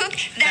way to cook.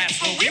 That's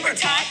what we were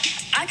taught.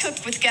 I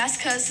cook with gas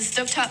because the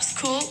stovetop's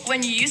cool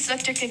when you use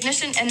electric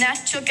ignition and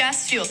natural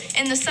gas fuel.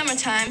 In the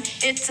summertime,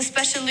 it's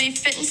especially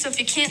fitting, so if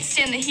you can't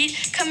stand the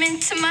heat, come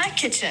into my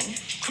kitchen.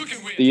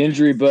 The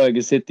injury bug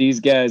has hit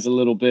these guys a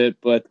little bit,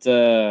 but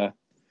and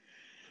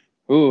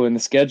the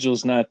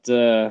schedule's not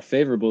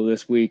favorable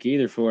this week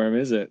either for him,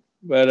 is it?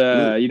 But,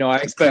 I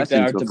expect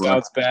Art to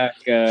bounce back.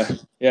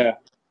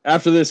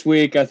 After this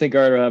week, I think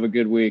Art will have a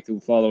good week the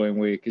following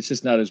week. It's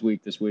just not his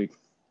week this week.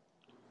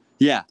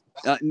 Yeah.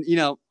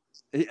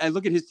 I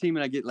look at his team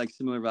and I get like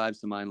similar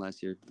vibes to mine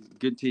last year.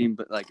 Good team,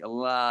 but like a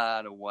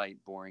lot of white,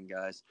 boring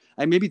guys.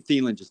 Maybe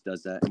Thielen just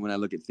does that. And when I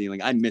look at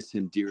Thielen, I miss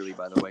him dearly.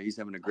 By the way, he's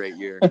having a great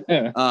year.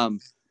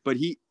 But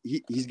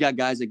he's got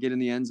guys that get in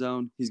the end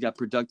zone. He's got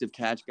productive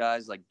catch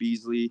guys like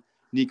Beasley.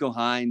 Nico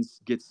Hines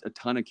gets a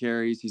ton of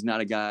carries. He's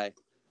not a guy,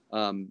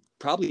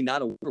 probably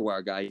not a waiver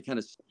wire guy. He kind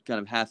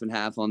of half and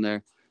half on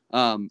there.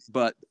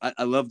 But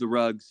I love the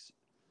Ruggs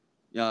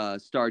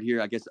start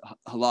here. I guess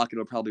Halakett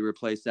will probably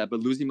replace that. But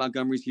losing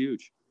Montgomery's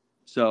huge.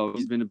 So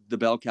he's been the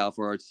bell cow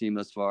for our team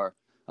thus far,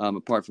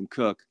 apart from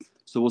Cook.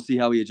 So we'll see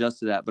how he adjusts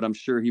to that. But I'm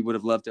sure he would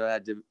have loved to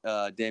add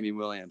Damian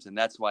Williams. And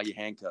that's why you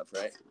handcuff,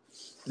 right?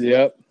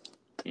 Yep.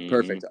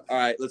 Perfect. All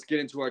right, let's get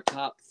into our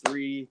top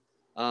three.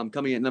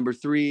 Coming at number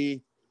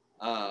 3,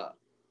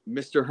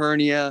 Mr.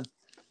 Hernia,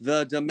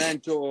 the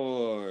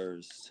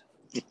Dementors.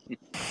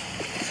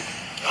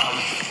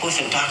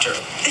 Listen, doctor,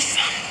 this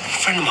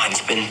friend of mine's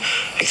been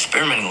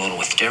experimenting a little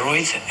with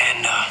steroids,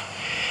 and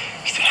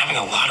he's been having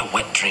a lot of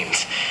wet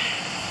dreams.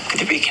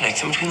 Could there be a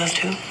connection between those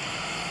two?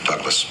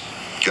 Douglas,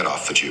 get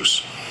off the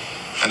juice.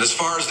 And as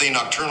far as the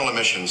nocturnal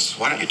emissions,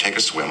 why don't you take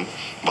a swim,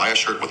 buy a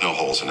shirt with no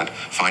holes in it,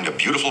 find a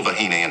beautiful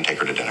vagina, and take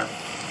her to dinner?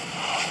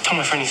 Tell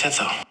my friend he said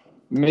so.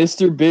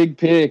 Mr. Big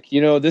Pick. You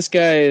know, this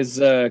guy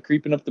is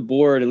creeping up the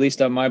board, at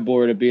least on my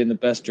board, of being the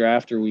best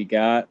drafter we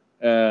got.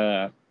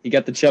 He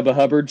got the Chuba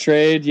Hubbard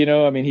trade. You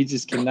know, I mean, he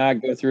just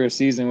cannot go through a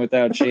season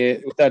without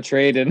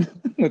trading,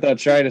 without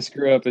trying to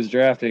screw up his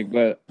drafting.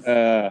 But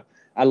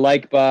I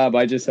like Bob.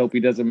 I just hope he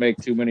doesn't make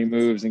too many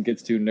moves and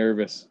gets too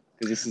nervous,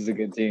 because this is a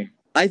good team.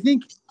 I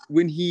think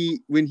when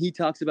he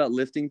talks about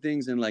lifting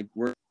things and like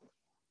work,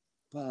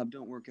 Bob,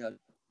 don't work out.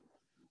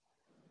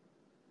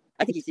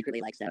 I think he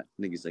secretly likes that.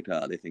 I think he's like,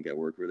 they think I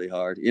work really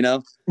hard. You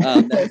know,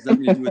 that has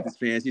nothing to do with his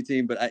fantasy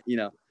team, but I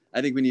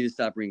think we need to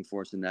stop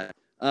reinforcing that.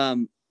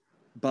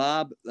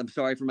 Bob, I'm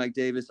sorry for Mike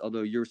Davis,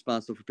 although you're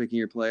responsible for picking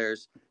your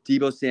players.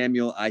 Deebo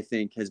Samuel, I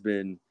think, has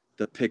been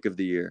the pick of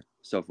the year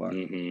so far.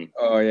 Mm-hmm.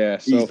 Oh yeah,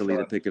 easily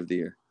the pick of the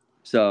year.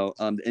 So,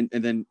 and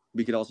then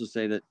we could also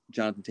say that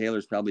Jonathan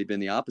Taylor's probably been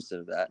the opposite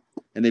of that,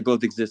 and they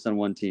both exist on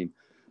one team.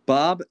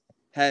 Bob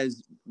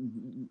does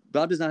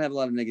not have a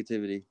lot of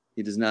negativity.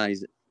 He does not.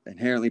 He's an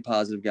inherently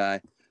positive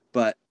guy,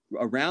 but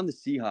around the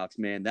Seahawks,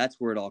 man, that's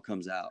where it all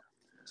comes out.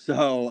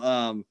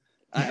 So,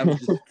 I was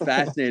just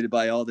fascinated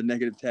by all the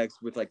negative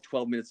texts with like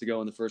 12 minutes ago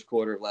in the first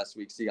quarter of last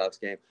week's Seahawks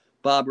game.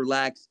 Bob,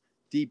 relax,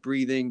 deep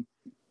breathing,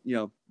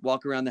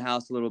 walk around the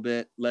house a little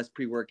bit, less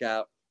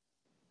pre-workout,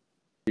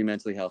 be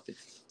mentally healthy.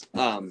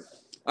 All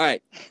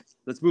right,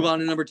 let's move on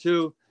to number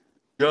 2,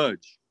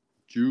 Judge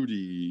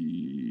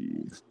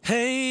Judy.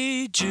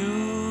 Hey,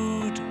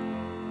 Jude,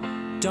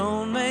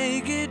 don't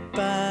make it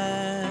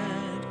bad.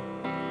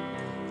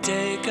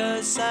 Take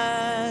a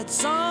sad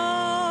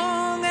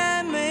song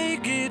and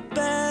make it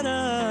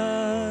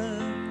better.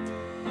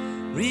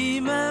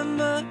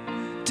 Remember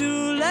to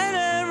let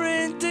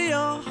her into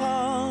your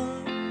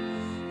heart.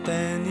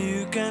 Then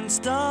you can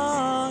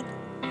start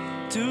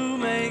to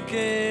make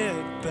it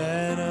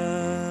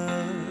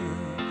better.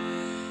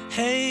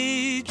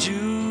 Hey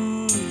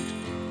Jude,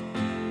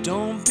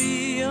 don't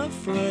be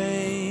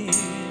afraid.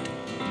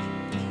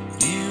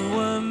 You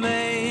were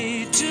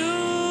made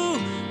to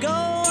go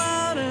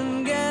out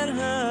and get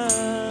her.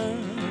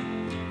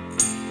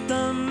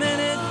 The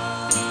minute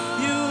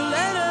you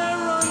let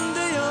her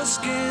under your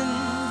skin,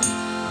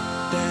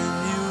 then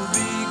you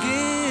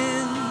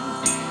begin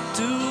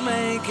to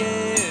make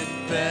it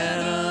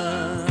better.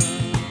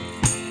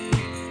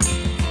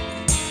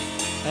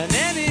 And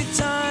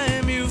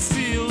anytime you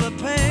feel the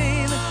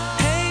pain,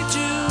 hey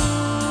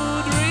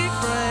Jude,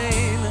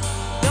 refrain.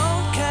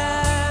 Don't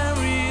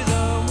carry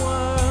the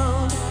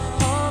world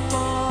up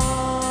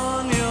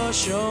on your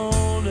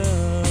shoulder.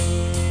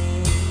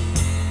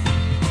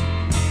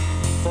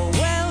 For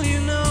well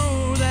you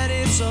know that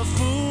it's a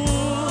fool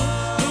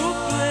who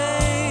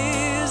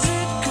plays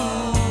it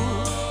cool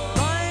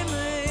by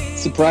making.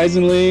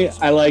 Surprisingly,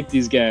 I like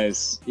these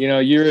guys. You know,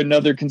 you're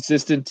another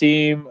consistent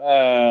team.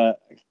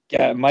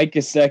 Got Mike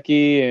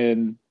Gesicki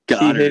and T.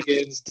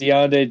 Higgins,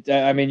 DeAndre.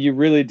 I mean, you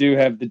really do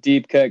have the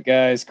deep cut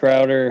guys.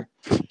 Crowder,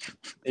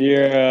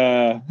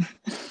 you've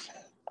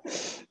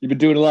been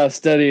doing a lot of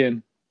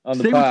studying on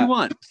the Say pot. what you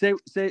want. Say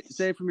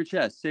it from your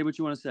chest. Say what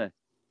you want to say.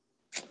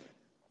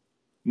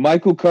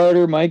 Michael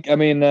Carter, Mike. I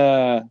mean,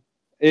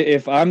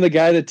 if I'm the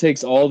guy that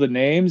takes all the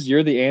names,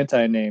 you're the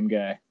anti-name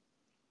guy.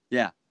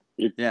 Yeah.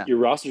 Your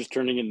roster's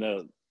turning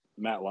into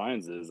Matt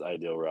Lyons'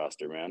 ideal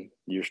roster, man.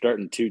 You're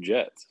starting 2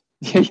 Jets.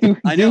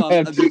 I know.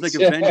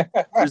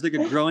 There's like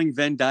a growing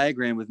Venn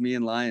diagram with me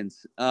and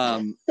Lions.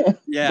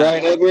 Yeah.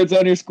 Brian Edwards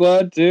on your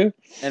squad too.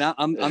 And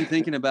I'm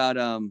thinking about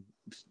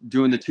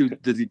doing the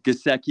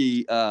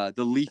Gesicki,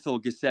 the lethal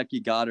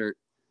Gesicki Goddard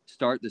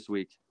start this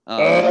week.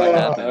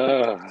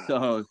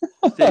 So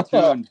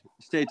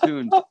stay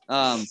tuned.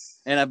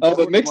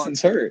 But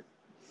Mixon's hurt.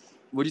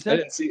 What'd you say? I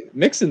didn't see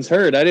Mixon's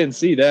hurt. I didn't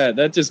see that.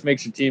 That just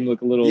makes your team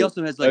look a little. He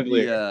also has like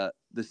uglier.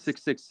 the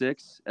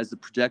 666 as the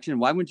projection.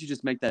 Why wouldn't you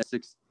just make that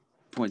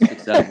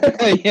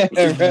 0.67. Yeah,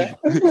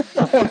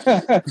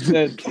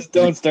 right. Just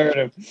don't start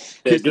him.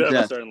 Yeah, get out of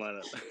the starting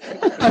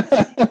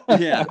lineup.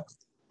 Yeah.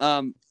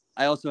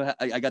 I also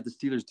I got the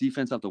Steelers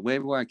defense off the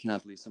waiver wire. I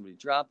cannot believe somebody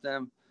dropped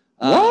them.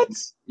 What?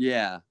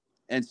 Yeah.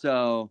 And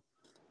so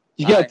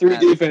you got three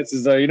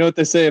defenses, though. You know what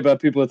they say about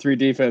people with three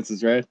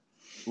defenses, right?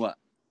 What?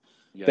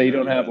 That you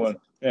don't have one.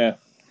 Yeah.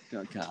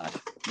 Oh, God.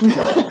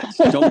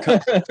 Don't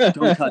cut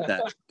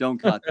that. Don't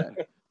cut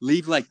that.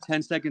 Leave like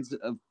 10 seconds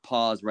of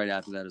pause right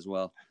after that as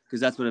well, because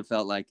that's what it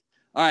felt like.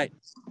 All right.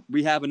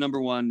 We have a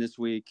number one this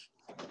week.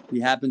 He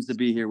happens to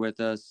be here with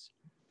us.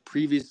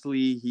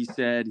 Previously, he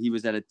said he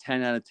was at a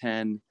 10 out of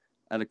 10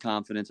 out of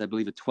confidence. I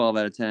believe a 12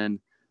 out of 10.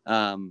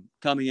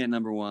 Coming in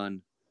number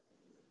one,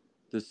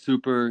 the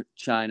Super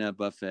China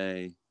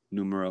Buffet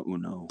numero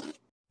uno.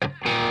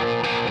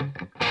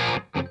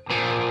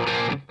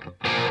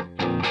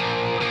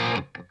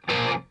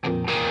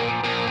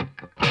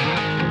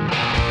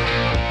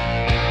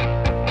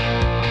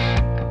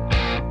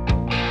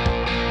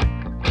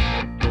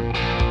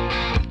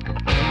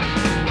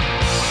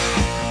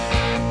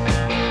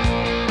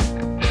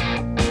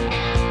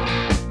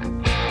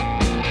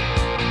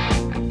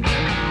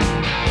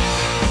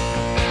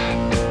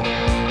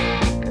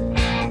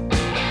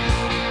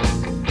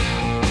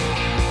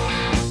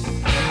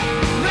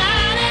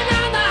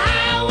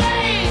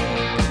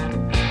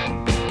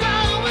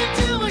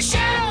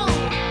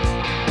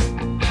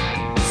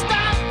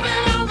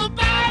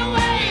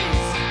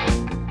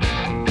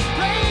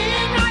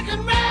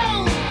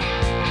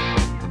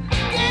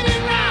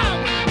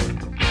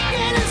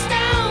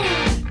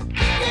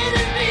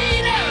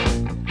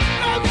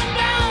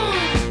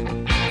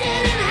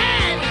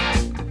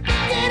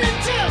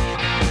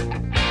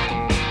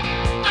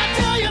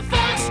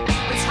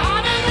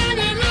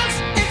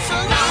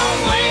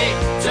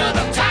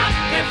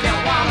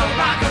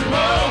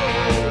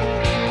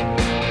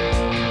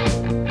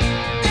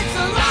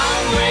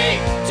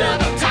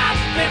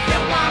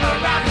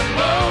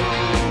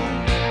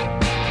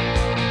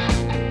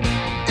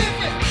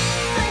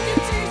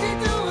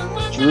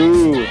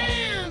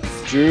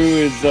 Drew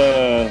is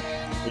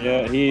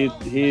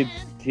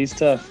he's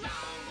tough.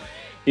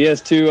 He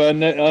has two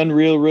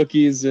unreal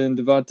rookies in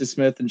Devonta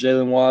Smith and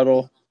Jalen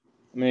Waddle.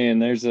 I mean,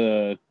 there's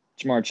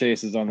Jamar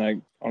Chase is on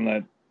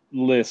that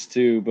list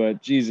too,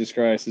 but Jesus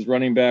Christ, his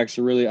running backs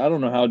are really. I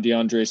don't know how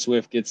DeAndre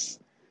Swift gets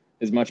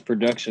as much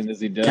production as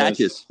he does.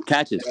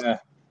 Catches. Yeah.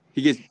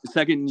 He gets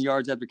second in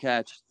yards after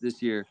catch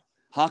this year.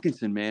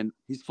 Hawkinson, man,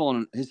 he's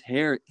falling. His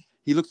hair,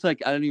 he looks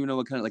like I don't even know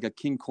what kind of like a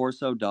King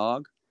Corso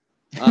dog.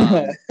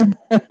 But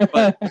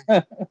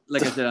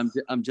like I said,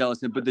 I'm jealous.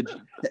 But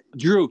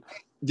Drew,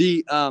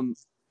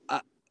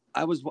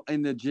 I was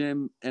in the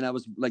gym and I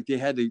was like, they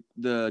had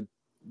the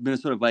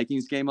Minnesota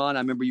Vikings game on. I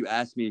remember you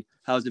asked me,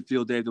 how does it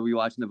feel, Dave, to be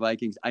watching the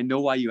Vikings? I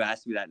know why you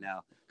asked me that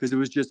now, because it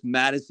was just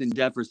Madison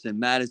Jefferson.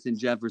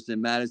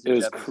 It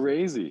was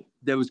crazy.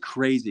 That was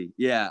crazy.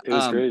 Yeah. It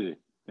was crazy.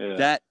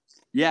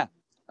 Yeah.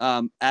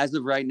 As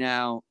of right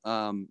now,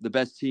 the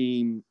best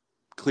team,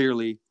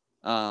 clearly.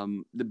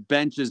 The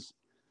bench is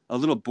a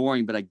little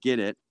boring, but I get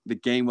it. The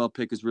Gainwell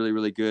pick is really,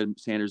 really good.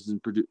 Sanders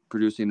isn't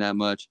producing that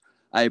much.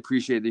 I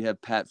appreciate that you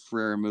have Pat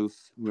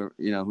Freiermuth,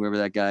 whoever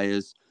that guy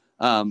is.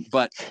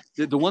 But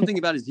the one thing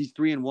about it is he's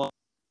 3-1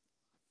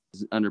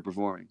 is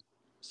underperforming.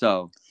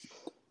 So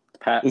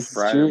Pat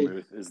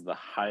Freiermuth is the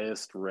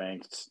highest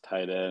ranked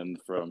tight end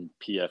from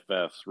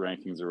PFF's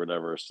rankings or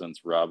whatever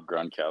since Rob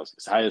Gronkowski.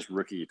 It's the highest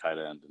rookie tight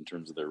end in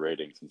terms of their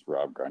rating since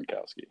Rob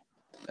Gronkowski.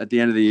 At the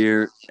end of the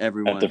year,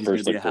 everyone at the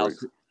first be a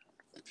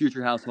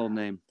future household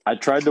name. I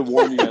tried to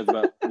warn you guys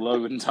about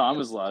Logan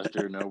Thomas last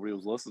year. Nobody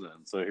was listening.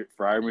 So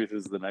Freiermuth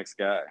is the next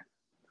guy.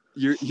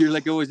 You're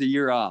like always a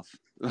year off.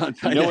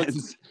 You know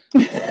what's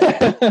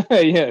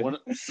yeah. One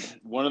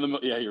of the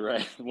you're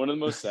right. One of the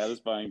most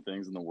satisfying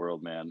things in the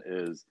world, man,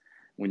 is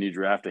when you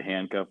draft a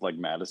handcuff like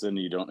Madison and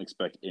you don't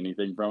expect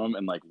anything from him,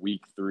 and like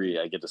week 3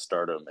 I get to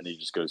start him and he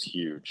just goes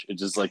huge.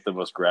 It's just like the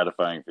most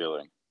gratifying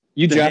feeling.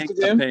 You drafted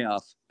him?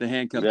 The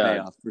handcuff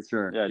payoff for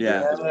sure.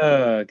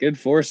 Yeah. Good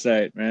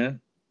foresight, man.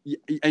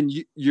 And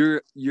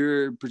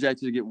you're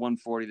projected to get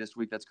 140 this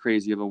week. That's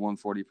crazy of a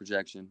 140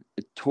 projection.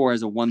 Tor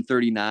has a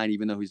 139,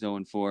 even though he's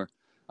 0-4.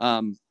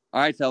 All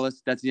right,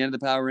 fellas, that's the end of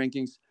the power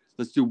rankings.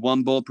 Let's do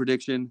one bold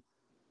prediction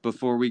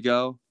before we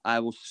go.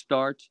 I will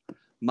start.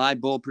 My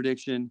bold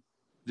prediction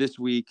this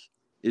week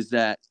is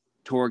that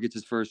Tor gets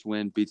his first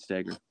win, beats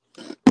Steger.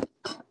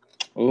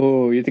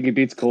 Oh, you think he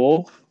beats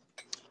Cole?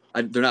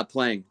 They're not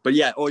playing, but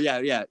yeah. Oh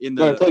yeah. In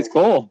he plays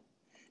Cole.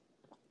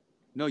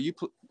 No, you.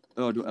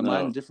 Am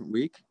I in a different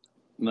week?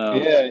 No.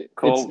 Yeah,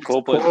 Cole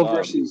plays Cole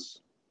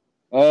versus.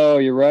 Oh,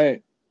 you're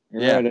right.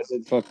 You're right. I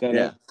did fuck that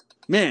up.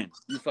 Man,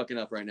 you're fucking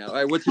up right now. All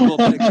right, what's your bold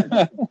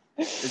prediction?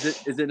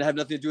 Is it have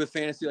nothing to do with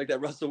fantasy like that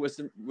Russell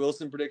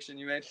Wilson prediction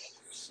you made?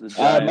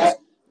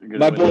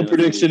 My bold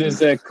prediction is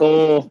that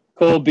Cole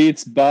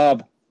beats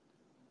Bob.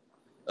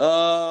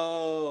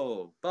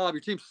 Oh, Bob,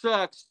 your team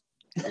sucks.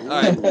 All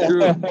right,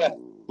 Drew,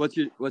 what's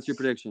your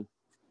prediction?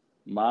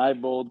 My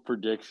bold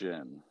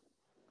prediction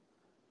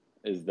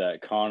is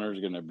that Connor's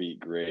going to beat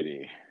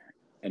Grady,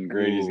 and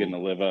Grady's going to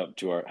live up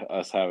to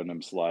us having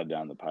him slide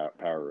down the power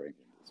ranking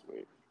this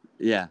week.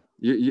 Yeah,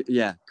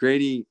 yeah.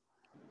 Grady,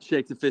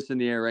 shake the fist in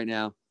the air right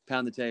now.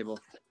 Pound the table.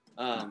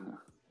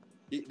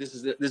 This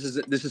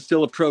is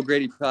still a pro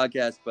Grady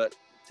podcast, but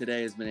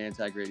today has been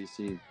anti-Grady's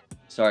team.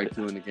 Sorry,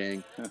 Koo and the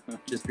gang.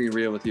 Just being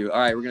real with you. All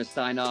right, we're going to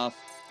sign off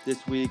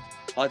this week.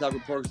 Hot Dog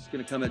Reports is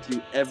going to come at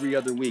you every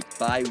other week,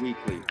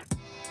 bi-weekly.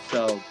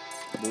 So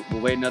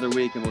we'll wait another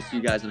week, and we'll see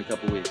you guys in a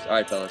couple weeks. All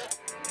right, fellas.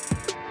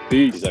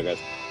 Peace out, guys.